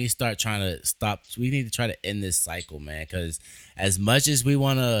 And we need to start trying to stop. We need to try to end this cycle, man. Because as much as we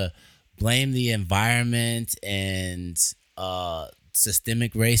want to blame the environment and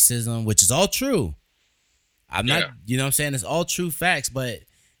systemic racism, which is all true, I'm not, you know what I'm saying? It's all true facts, but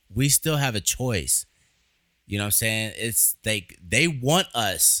we still have a choice. You know what I'm saying? It's like they want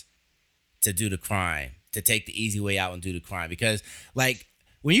us to do the crime, to take the easy way out and do the crime. Because, like,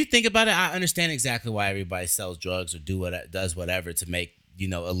 when you think about it, I understand exactly why everybody sells drugs or does whatever to make,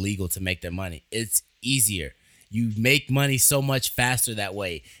 illegal to make their money. It's easier. You make money so much faster that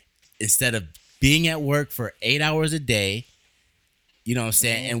way. Instead of being at work for 8 hours a day, you know what I'm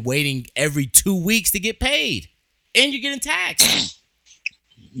saying, and waiting every 2 weeks to get paid. And you're getting taxed.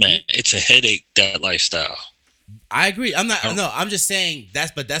 Man, it's a headache, that lifestyle. I agree. I'm just saying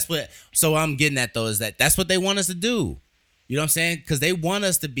that's what, so I'm getting at though is that's what they want us to do. You know what I'm saying? Because they want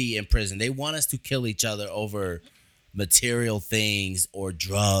us to be in prison. They want us to kill each other over material things or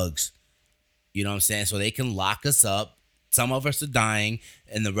drugs. You know what I'm saying? So they can lock us up. Some of us are dying,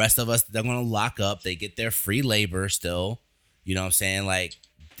 and the rest of us, they're going to lock up. They get their free labor still. You know what I'm saying? Like,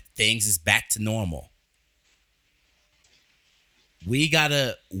 things is back to normal. We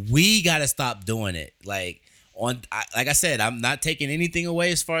gotta stop doing it. Like I said, I'm not taking anything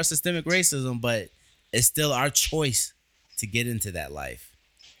away as far as systemic racism, but it's still our choice to get into that life,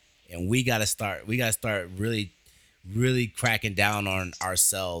 and we gotta start really, really cracking down on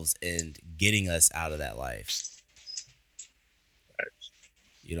ourselves and getting us out of that life.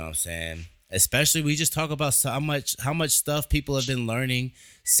 You know what I'm saying? Especially, we just talk about how much stuff people have been learning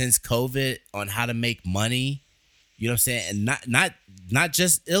since COVID on how to make money. You know what I'm saying? And not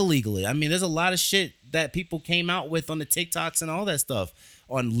just illegally. I mean, there's a lot of shit that people came out with on the TikToks and all that stuff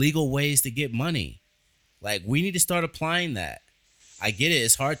on legal ways to get money. Like, we need to start applying that. I get it.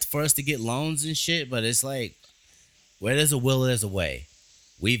 It's hard for us to get loans and shit, but it's like, where there's a will, there's a way.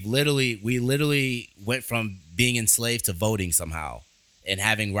 We literally went from being enslaved to voting somehow and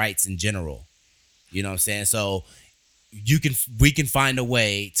having rights in general. You know what I'm saying? So we can find a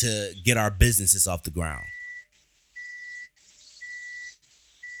way to get our businesses off the ground.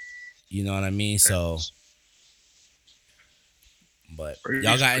 You know what I mean? So, but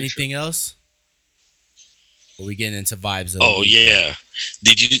y'all got anything else? Or we getting into vibes? Oh yeah,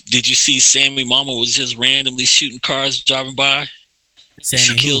 did you see Sammy Mama was just randomly shooting cars driving by?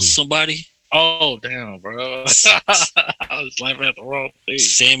 She killed somebody. Oh damn, bro! I was laughing at the wrong thing.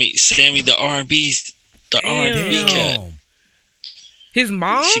 Sammy, the R&B, cat. His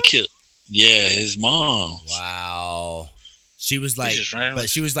mom? She killed. Yeah, his mom. Wow. She was like, but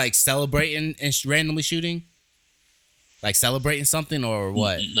she was like celebrating and randomly shooting, like celebrating something or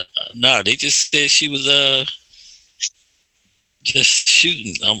what? No, they just said she was just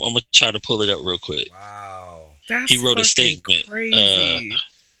shooting. I'm gonna try to pull it up real quick. Wow, that's he wrote a statement. Crazy.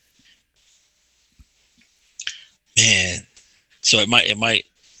 Man, so it might.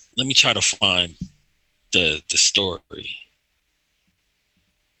 Let me try to find the story.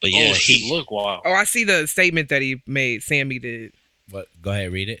 But yeah, he look wild. Oh, I see the statement that he made. Sammy did. What? Go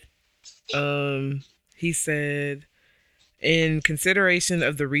ahead, read it. He said, "In consideration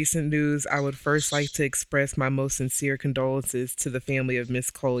of the recent news, I would first like to express my most sincere condolences to the family of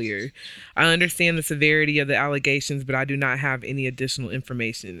Miss Collier. I understand the severity of the allegations, but I do not have any additional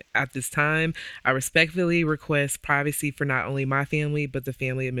information. At this time, I respectfully request privacy for not only my family, but the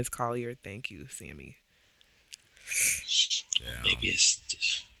family of Miss Collier. Thank you, Sammy." Yeah. Maybe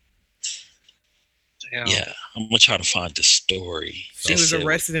it's... Yeah, I'm gonna try to find the story. She was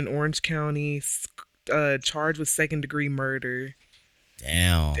arrested in Orange County, charged with second-degree murder.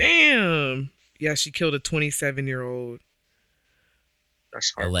 Damn. Yeah, she killed a 27-year-old.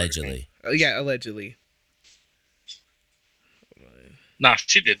 That's allegedly. Yeah, allegedly. Nah,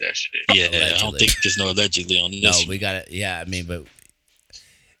 she did that shit. Yeah, allegedly. I don't think there's no allegedly on this. No, we got it. Yeah, I mean, but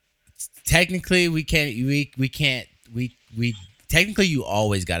technically, we can't. Technically, you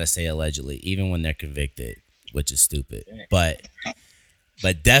always got to say allegedly, even when they're convicted, which is stupid. But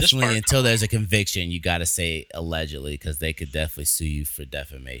definitely until there's a conviction, you got to say allegedly because they could definitely sue you for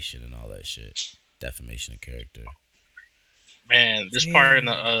defamation and all that shit. Defamation of character. Man, this part in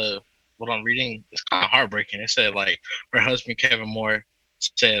the what I'm reading is kind of heartbreaking. It said like her husband Kevin Moore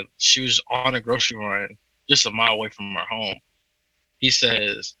said she was on a grocery run just a mile away from her home. He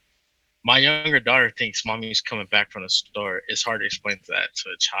says My younger daughter thinks mommy's coming back from the store. It's hard to explain that to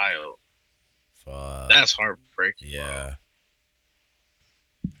a child. Fuck. That's heartbreaking. Yeah.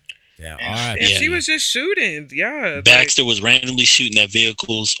 Damn. And she was just shooting. Yeah. Baxter was randomly shooting at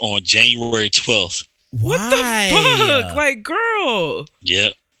vehicles on January 12th. What the fuck? Like, girl.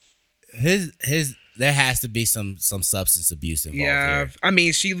 Yep. There has to be some substance abuse involved here. I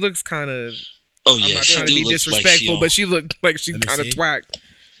mean, she looks kind of. Oh yeah, I'm not trying to be disrespectful, but she looked like she kind of twacked.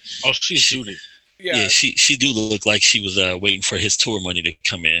 Oh, she's shooting. Yeah, she do look like she was waiting for his tour money to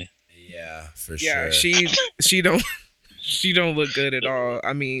come in. Yeah, for sure. Yeah, she don't look good at all.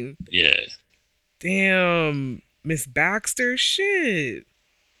 I mean, yeah. Damn, Miss Baxter, shit.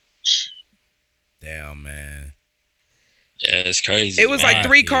 Damn, man. Yeah, it's crazy. It was like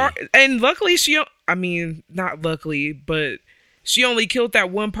 3 cars, and luckily not luckily, but she only killed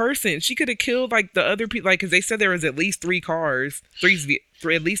that one person. She could have killed like the other people, like because they said there was at least 3 cars,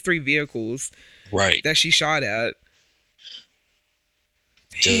 at least 3 vehicles, right, that she shot at.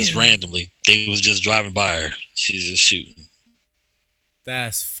 Just randomly, they was just driving by her. She's just shooting.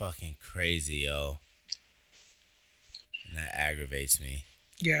 That's fucking crazy, yo. And that aggravates me.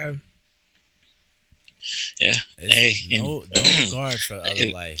 Yeah. Yeah. No regard for other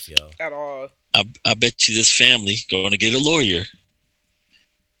life, yo. At all. I bet you this family going to get a lawyer,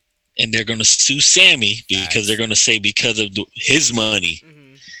 and they're going to sue Sammy because they're going to say because of his money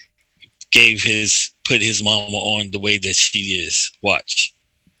put his mama on the way that she is. Watch.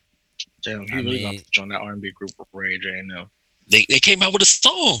 Damn, he really about to join that R&B group with Ray J now. They came out with a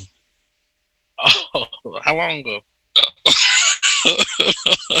song. Oh, how long ago?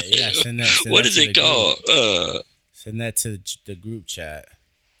 Send what is it called? Send that to the group chat.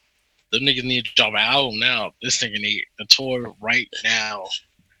 Them niggas need to drop an album now. This nigga need a tour right now.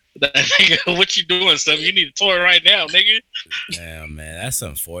 That nigga, what you doing, son? You need a tour right now, nigga. Damn, man, that's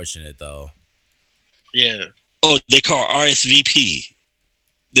unfortunate though. Yeah. Oh, they call RSVP.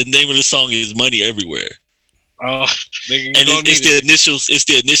 The name of the song is Money Everywhere. Oh, and it's the initials. It's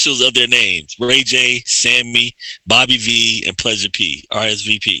the initials of their names: Ray J, Sammy, Bobby V, and Pleasure P.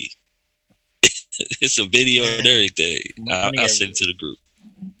 RSVP. It's a video and everything. I'll send it to the group.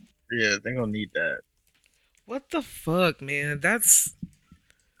 Yeah, they're gonna need that. What the fuck, man? That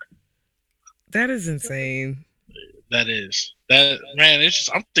is insane. That man. It's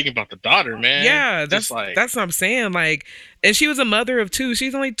just I'm thinking about the daughter, man. Yeah, that's what I'm saying. Like, and she was a mother of 2.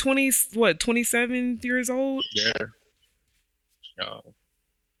 She's only 27 years old. Yeah.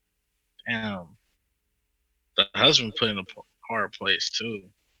 Damn. The husband put in a hard place too.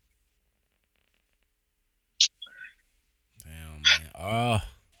 Damn, man. Oh,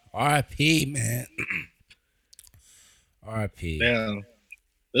 R.I.P. man. R.I.P. Damn.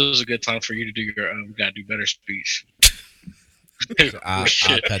 This was a good time for you to do your gotta do better speech. I'll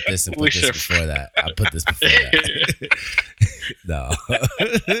cut this and put this before that. I'll put this before that. No.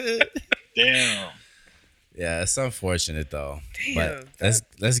 Damn. Yeah, it's unfortunate though. Damn. But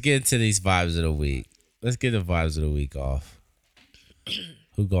let's get into these vibes of the week. Let's get the vibes of the week off.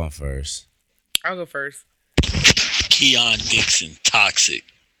 Who going first? I'll go first. Keon Dixon, Toxic.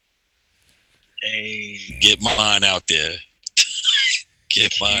 Hey. Get mine out there.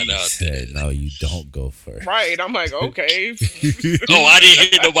 Get mine out there. No, you don't go first. Right. I'm like, okay. Oh, I didn't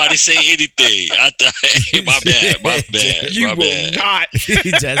hear nobody say anything. I thought, my bad. You will not.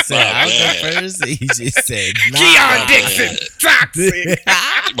 He just said, I'll go first. He just said, Keon Dixon, Toxic.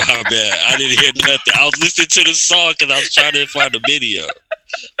 My bad. I didn't hear nothing. I was listening to the song because I was trying to find the video.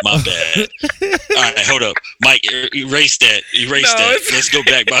 My bad. All right, hold up. Mike, erase that. Let's go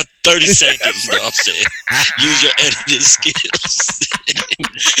back about 30 seconds. You know what I'm saying? Use your editing skills.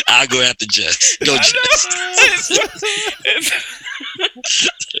 I'll go after Jess. Go, Jess.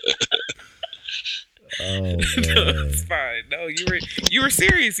 Oh, man. No, it's fine. No, you were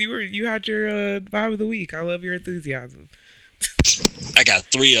serious. You had your vibe of the week. I love your enthusiasm. I got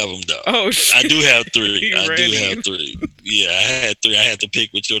 3 of them though. Oh shit! I do have 3. I do have 3. Yeah, I had 3. I had to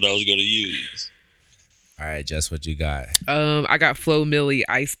pick which one I was going to use. All right, Jess, what you got? I got Flo Milli,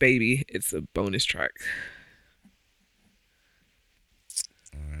 Ice Baby. It's a bonus track.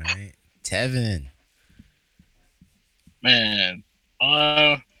 All right, Tevin. Man,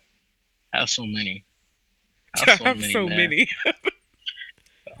 I have so many. I have so many.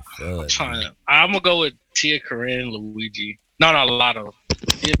 I'm gonna go with Tia Corinne Luigi. No, Lotto.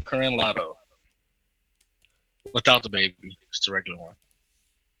 Tia Corinne Lotto. Without the baby, it's the regular one.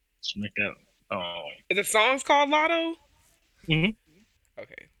 Let's make that. Oh, The song's called Lotto.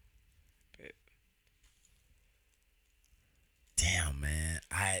 Okay. Damn, man.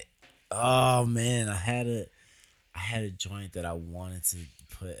 I had a joint that I wanted to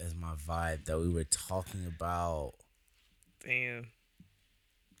put as my vibe that we were talking about. Damn.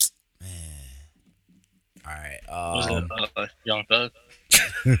 Man. All right. Was it Young Thug?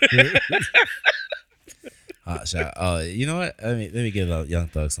 You know what? Let me give Young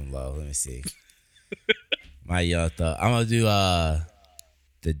Thug some love. Let me see. My Young Thug. I'm gonna do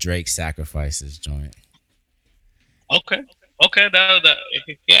the Drake Sacrifices joint. Okay. That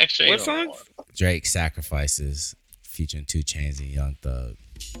he actually. What song? Drake Sacrifices, featuring 2 Chainz and Young Thug.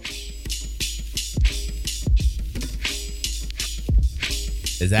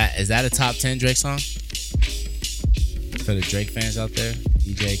 Is that a top 10 Drake song? For the Drake fans out there,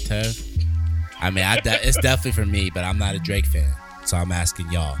 EJ, Tev. I mean, it's definitely for me, but I'm not a Drake fan, so I'm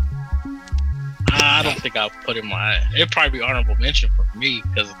asking y'all. I don't think I'll put it in my. It'd probably be honorable mention for me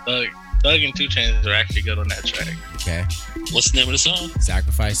because Thug and 2 Chainz are actually good on that track. Okay. What's the name of the song?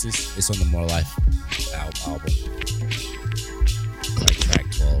 Sacrifices. It's on the More Life album. Like track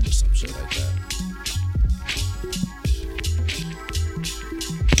 12 or some shit like that.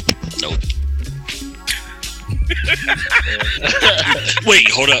 Nope. Wait,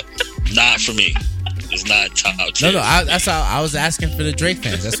 hold up. Not for me. It's not top 10. No. That's how I was asking for the Drake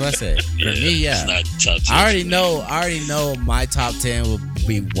fans. That's what I said. For me, yeah. It's not top 10. I already know my top 10 will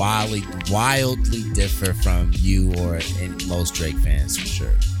be wildly different from you or most Drake fans for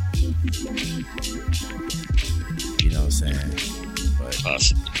sure. You know what I'm saying? But,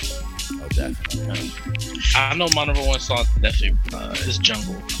 possibly. Oh, definitely. I know my number 1 song definitely is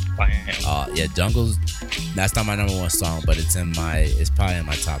Jungle by him. Yeah, Jungle's. That's not my number 1 song, but it's probably in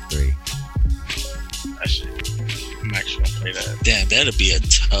my top 3. I'm actually gonna play that. Damn, that'd be a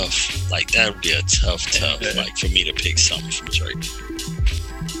tough, like for me to pick something from Drake.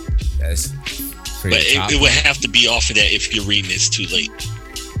 That's but it would have to be off of that if you're reading this too late.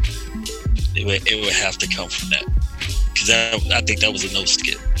 It would have to come from that. Because I think that was a no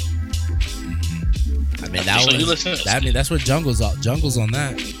skip. I mean, that's what Jungle's on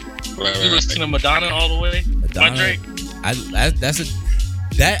that. Right. You listen to Madonna all the way? By Drake?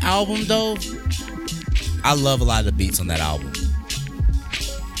 That album though, I love a lot of the beats on that album.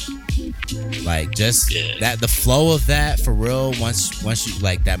 Like just that, the flow of that for real. Once you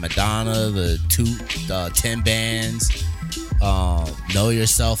like that Madonna, the 10 bands, Know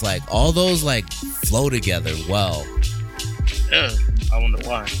Yourself, like all those like flow together well. Yeah, I wonder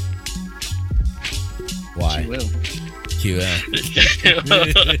why. Why? QM.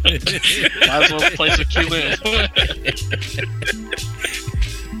 Might as well play some QM.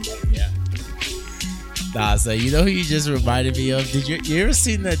 Nah, so you know who you just reminded me of? Did you ever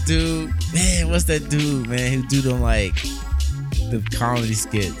seen that dude? Man, what's that dude, man, who do them like the comedy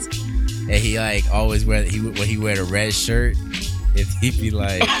skits? And he like always when he wear a red shirt, and he'd be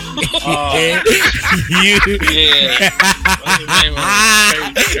like,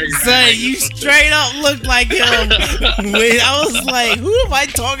 son, you straight up look like him. I was like, who am I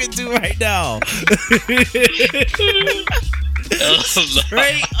talking to right now?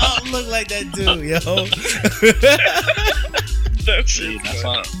 Straight up look like that dude, yo. That's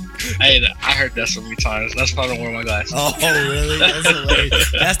fine. Hey, I heard that so many times. That's why I don't wear my glasses. Oh, really? That's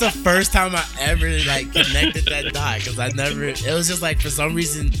hilarious. That's the first time I ever like connected that dot, because it was just like for some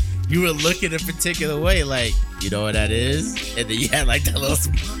reason you were looking a particular way, like, you know what that is? And then you had like that little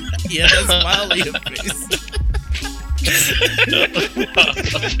smile. You had that smile on your face.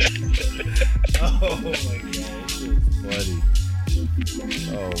 Oh my god, this is funny.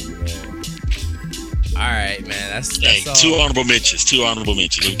 Oh man. All right, man. That's all. Two honorable mentions.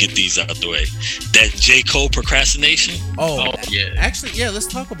 Let me get these out the way. That J. Cole Procrastination. Oh yeah. Actually, yeah. Let's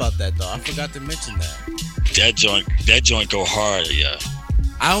talk about that though. I forgot to mention that. That joint go hard, yeah.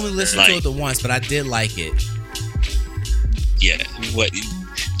 I only listened to it the once, but I did like it. Yeah. What?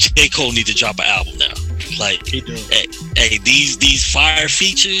 J. Cole need to drop an album now. Like, hey, these fire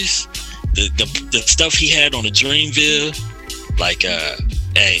features, the stuff he had on the Dreamville, like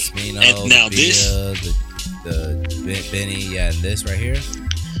hey, Smino, and now the this, the Benny, and this right here.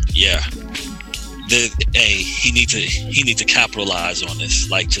 Yeah, he need to capitalize on this.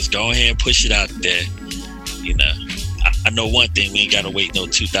 Like, just go ahead and push it out there. You know, I know one thing: we ain't gotta wait no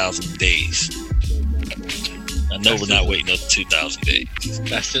 2,000 days. I know we're not waiting no 2,000 days,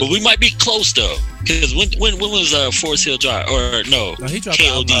 but we might be close though. Because when was Forest Hill Drive or no? No, he dropped KOD.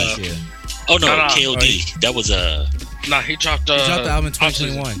 the album last year. Oh no, KOD. That was Nah, he dropped the album in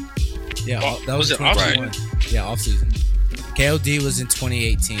 2021. Yeah, that was 2021. Right. Yeah, off season. KOD was in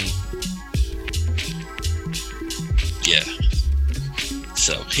 2018. Yeah.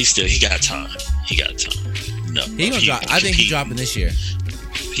 So he got time. No, I think he's dropping this year.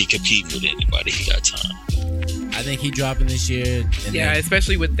 He competing with anybody. He got time. I I think he dropping this year. And yeah,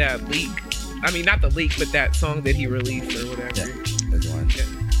 especially with that leak. I mean, not the leak, but that song that he released or whatever. Yeah, that's one. Yeah.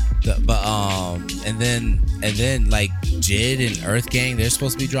 And then like Jid and Earth Gang, they're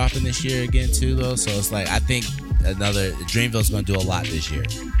supposed to be dropping this year again too, though. So it's like I think Dreamville's gonna do a lot this year.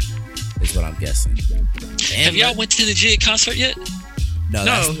 Is what I'm guessing. Have y'all went to the Jid concert yet?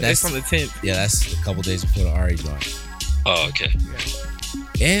 No, that's on the 10th. Yeah, that's a couple days before the Ari joint. Oh, okay. Yeah.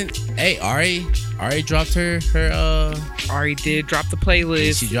 And hey, Ari dropped her. Ari did drop the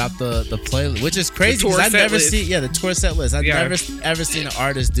playlist. She dropped the playlist, which is crazy because I've never seen the tour set list. I've never ever seen an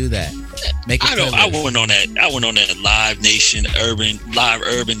artist do that. I went on that Live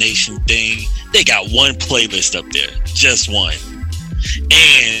Urban Nation thing. They got one playlist up there, just one,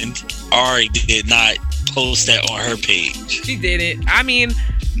 and Ari did not post that on her page. She didn't. I mean,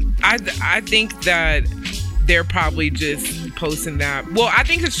 I think that they're probably just posting that. Well, I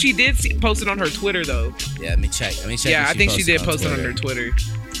think that she did post it on her Twitter though. Yeah, let me check. Yeah, I think she did post it on her Twitter.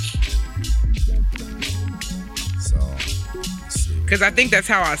 So, let's see. Because I think that's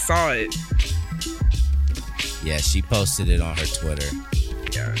how I saw it. Yeah, she posted it on her Twitter.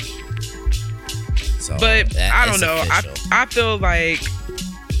 Yeah. So, but I don't know. Official. I feel like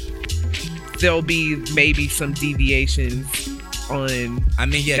there'll be maybe some deviations on. I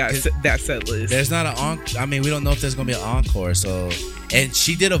mean, yeah, that set list. There's not we don't know if there's gonna be an encore. So, and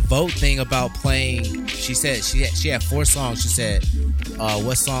she did a vote thing about playing. She said she had 4 songs. She said,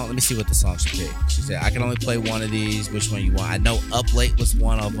 "What song? Let me see what the song she picked." She said, "I can only play one of these. Which one you want?" I know "Up Late" was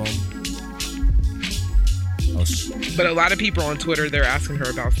one of them. Oh, but a lot of people on Twitter, they're asking her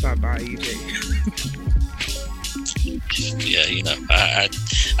about Stop By EJ. Yeah, you know,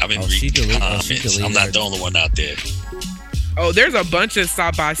 I've been reading comments. I'm not the only one out there. Oh, there's a bunch of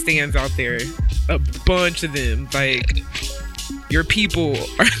Stop By stands out there. A bunch of them. Like, your people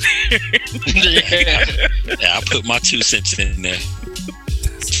are there. Yeah, I put my 2 cents in there.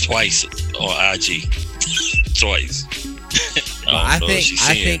 Twice on IG. Twice. I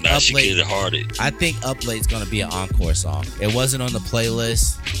think Up Late's gonna be an encore song. It wasn't on the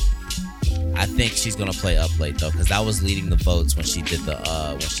playlist. I think she's gonna play Up Late though, because that was leading the votes when she did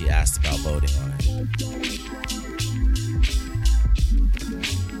when she asked about voting on it.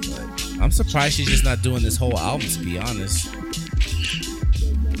 But I'm surprised she's just not doing this whole album, to be honest.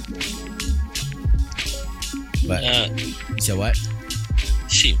 But you said what?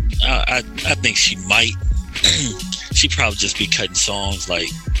 I think she might. She probably just be cutting songs like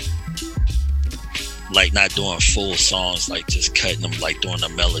not doing full songs, like just cutting them, like doing a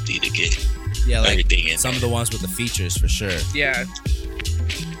melody to get everything in. Some of the ones with the features for sure. Yeah.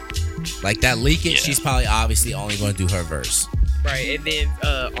 Like that leakage, she's probably obviously only going to do her verse. Right, and then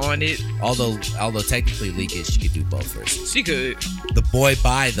on it. Although technically leakage, she could do both verses. She could. The Boy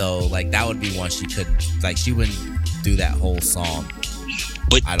Bye though, like that would be one she couldn't. Like she wouldn't do that whole song.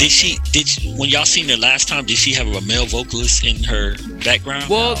 But when y'all seen her last time, did she have a male vocalist in her background?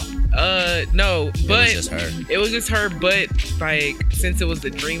 Well, no, but it was just her. But like, since it was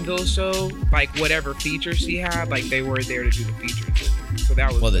the Dreamville show, like whatever features she had, like they were there to do the features. So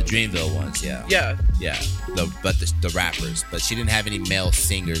that was the Dreamville ones, yeah. The rappers, but she didn't have any male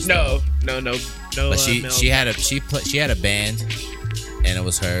singers. No. But she had a band, and it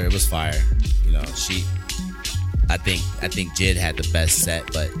was her. It was fire. You know, I think Jid had the best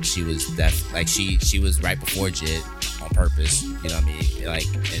set, but she was she was right before Jid on purpose. You know what I mean? Like,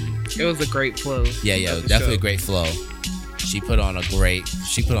 and it was a great flow. Yeah, it was definitely a great flow. She put on a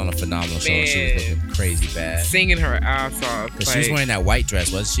phenomenal show. And she was looking crazy bad, singing her ass off. Cause she was wearing that white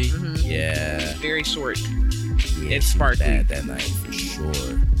dress, was she? Mm-hmm. Yeah, very short. Yeah, and sparkly. Bad that night for sure.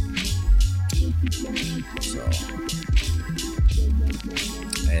 So,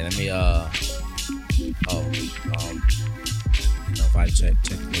 hey, let me vibe check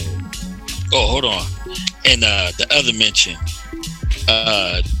the. Oh, hold on. And the other mention,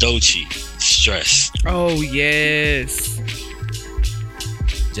 Doechii, Stress. Oh yes.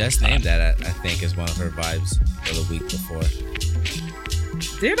 Just named that, I think, is one of her vibes for the week before.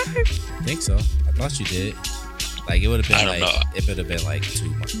 Did I? I think so. I thought you did. Like it would have been. I don't know. It would have been like 3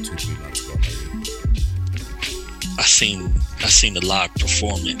 months ago, maybe. I seen the live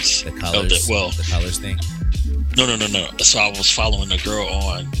performance. The colors. The colors thing. No. So I was following a girl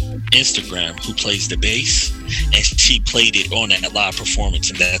on Instagram who plays the bass, and she played it on that live performance,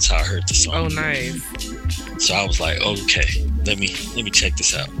 and that's how I heard the song. Oh, nice. So I was like, okay, let me check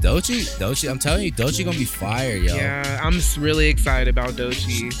this out. Doechii, I'm telling you, Doechii gonna be fire, yo. Yeah, I'm really excited about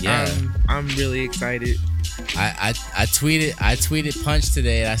Doechii. Yeah, I'm really excited. I tweeted Punch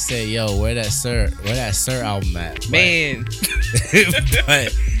today, and I said, yo, where that Sir album at? Man.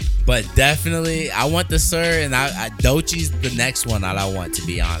 But definitely, I want the Sir, and Doechie's the next one that I want, to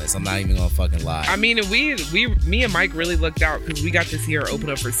be honest. I'm not even gonna fucking lie. I mean, me and Mike really looked out because we got to see her open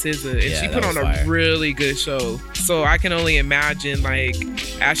up for SZA, and she put on a really good show. So I can only imagine, like,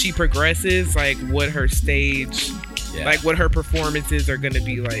 as she progresses, like, what her stage, like, what her performances are gonna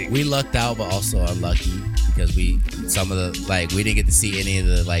be like. We lucked out, but also unlucky because we didn't get to see any of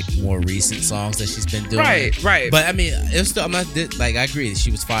the, like, more recent songs that she's been doing. Right. But I mean, it was still, I agree,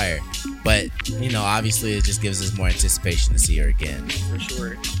 she was fire. But, you know, obviously it just gives us more anticipation to see her again. For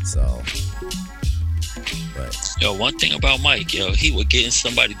sure. So, but. Yo, one thing about Mike, he would get in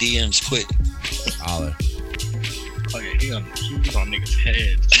somebody DMs quick. Holler. Oh yeah, he on niggas'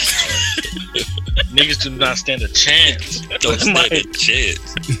 heads. Niggas do not stand a chance. Don't stand a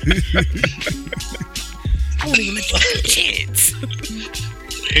chance. I won't even let you have a chance.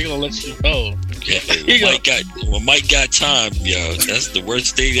 He gonna let you know. Yeah, when Mike got time, that's the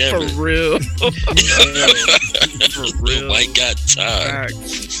worst thing ever. For real. For real. Mike got time.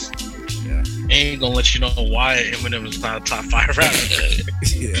 Yeah. Ain't gonna let you know why Eminem is not a top 5 rapper.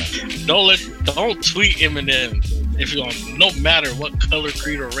 Don't tweet Eminem if you're on, no matter what color,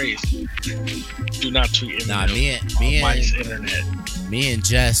 creed, or race. Do not tweet Eminem on Mike's internet. Me and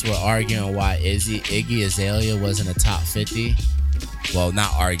Jess were arguing why Iggy Azalea wasn't a top 50. Well,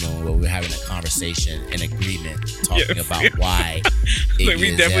 not arguing, but we were having a conversation, an agreement, talking about why Iggy like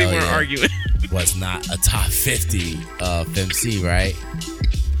we definitely weren't arguing. Was not a top 50 MC, right?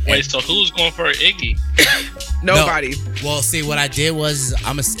 Wait, so who's going for Iggy? Nobody. No. Well, see, what I did was,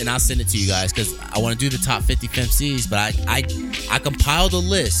 and I'll send it to you guys because I want to do the top 50 FMCs, but I compiled a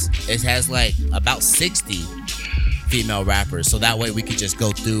list. It has like about 60 female rappers, so that way we could just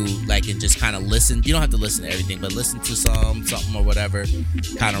go through, like, and just kind of listen. You don't have to listen to everything, but listen to something or whatever.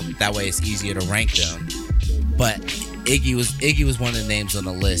 Kind of that way, it's easier to rank them. But Iggy was one of the names on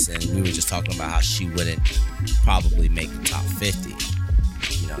the list, and we were just talking about how she wouldn't probably make the top 50.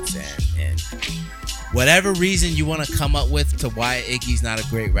 You know what I'm saying? And whatever reason you want to come up with to why Iggy's not a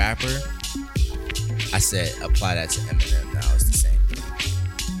great rapper, I said apply that to Eminem. Now it's the same thing.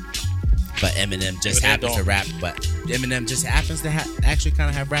 But Eminem just happens to rap. But Eminem just happens to actually kind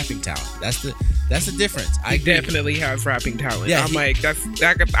of have rapping talent. That's the difference. He definitely has rapping talent. Yeah,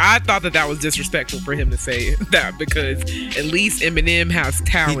 I thought that was disrespectful for him to say that, because at least Eminem has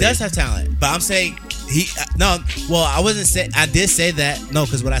talent. He does have talent, but I'm saying I did say that. No,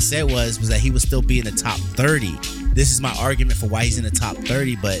 because what I said was that he would still be in the top 30. This is my argument for why he's in the top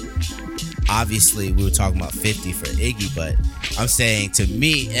 30, but obviously we were talking about 50 for Iggy, but I'm saying, to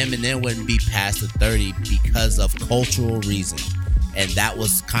me, Eminem wouldn't be past the 30 because of cultural reasons. And that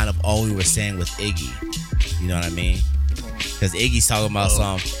was kind of all we were saying with Iggy. You know what I mean? Because Iggy's talking about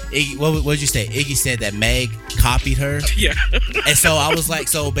Iggy, what did you say? Iggy said that Meg copied her. Yeah. And so I was like,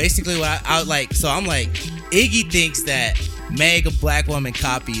 so basically what I'm like, Iggy thinks that Meg, a black woman,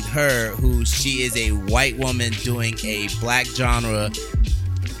 copied her, who she is a white woman doing a black genre,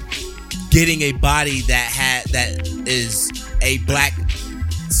 getting a body that is a black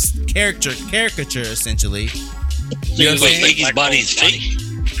caricature essentially. You know what I'm saying? Iggy's body is fake.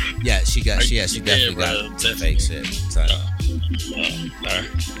 Yeah, she definitely got some fake shit. So.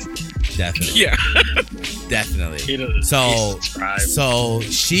 Definitely. Yeah. Definitely. So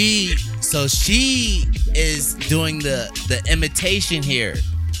she is doing the imitation here.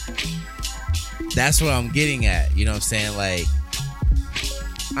 That's what I'm getting at. You know what I'm saying? Like,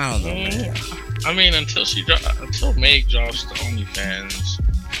 I don't know, man. I mean, until Meg drops the OnlyFans,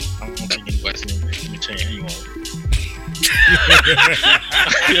 I don't think anybody's gonna imitate anyone.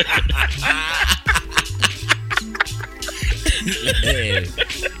 Hey,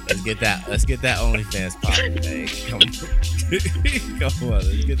 let's get that OnlyFans popping, man. Come on,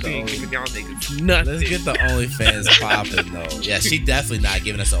 let's get the OnlyFans popping though. Yeah, she definitely not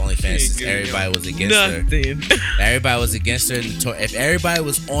giving us the OnlyFans since everybody was against her. Everybody was against her. If everybody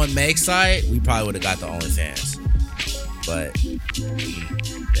was on Meg's side, we probably would have got the OnlyFans. But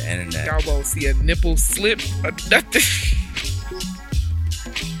the internet, y'all won't see a nipple slip or nothing.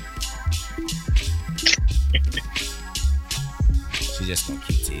 She just gonna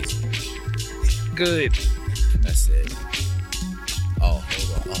keep teasing. Good. That's it. Oh,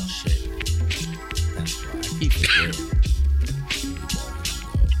 hold on. Oh shit. That's why I keep forgetting. Here we go.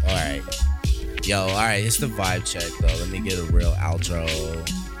 Alright. Yo, alright, it's the vibe check though. Let me get a real outro.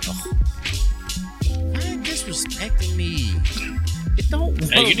 Oh. Why are you disrespecting me? It don't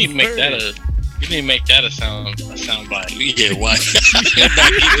work. Hey, you need to make that a sound bite. Yeah, why?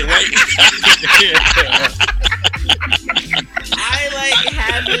 Not even right. I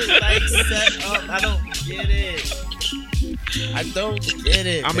have it set up. I don't get it. I don't get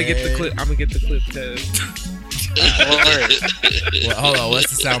it. I'm gonna get the clip. I'm gonna get the clip test. Well, hold on. What's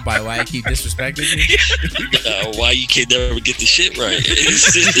the soundbite? Why you keep disrespecting me? Why you can never get the shit right?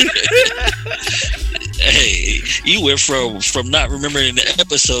 Hey, you went from not remembering the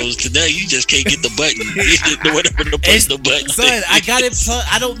episodes to now you just can't get the button. Whatever the push the button. Son, I got it plugged.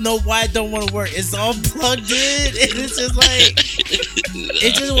 I don't know why it don't want to work. It's all plugged in, and it's just like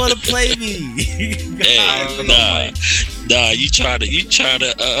it just want to play me. Hey, nah. You try to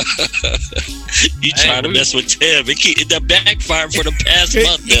mess with Tim. It backfired for the past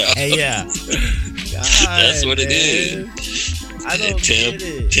month now. Hey, yeah. God, that's what man. it is. I don't get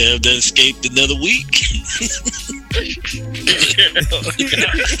it. Tim done escaped another week. Tim done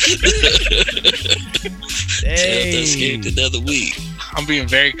escaped another week. I'm being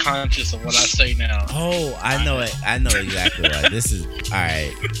very conscious of what I say now. Oh, I know it. I know exactly why. This is all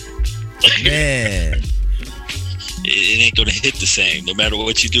right, man. It ain't gonna hit the same no matter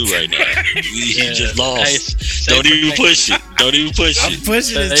what you do right now. You just lost. Hey, Don't even push it. Don't even push I'm it.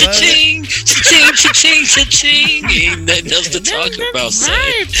 pushing it. Cha-ching, cha-ching, cha-ching, cha-ching. Ain't nothing else to talk about, son.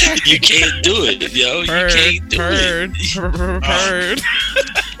 You can't do it, yo. You can't do it.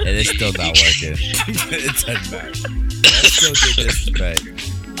 And it's still not working. It doesn't matter.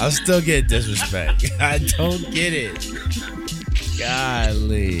 I'm still getting disrespect. I don't get it.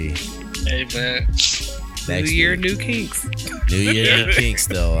 Golly. Hey, man. Next New year, week. new kinks. New year, new kinks.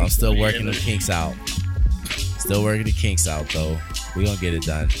 Though I'm still working the kinks out. Still working the kinks out though. We gonna get it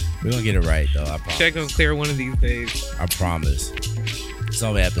done. We gonna get it right though. I promise. Check gonna clear one of these days. I promise. It's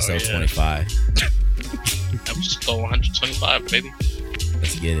only episode 25. Episode 125, baby.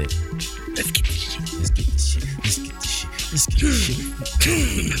 Let's get it. Let's get this shit. Let's get this shit. Let's get this shit. Let's get this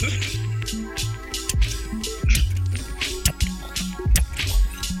shit.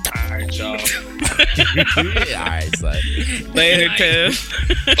 Alright, y'all. Alright, son. Later, Kev.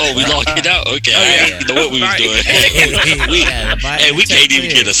 Oh, we locked it out? Okay, I didn't know what we was doing. We can't even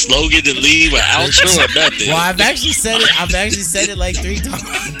get a slogan to leave, an outro, or nothing. Well, I've actually said it like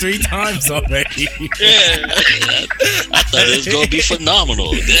three times already. Yeah, I thought it was gonna be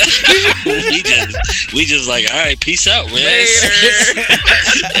phenomenal. we just like, all right, peace out, man.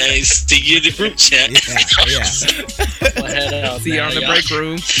 Hey, see you in the group chat. Well, head out, See you on the break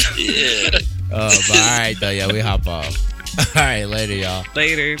room. Yeah. But all right though, yeah, we hop off. All right, later, y'all.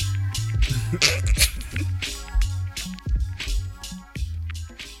 Later.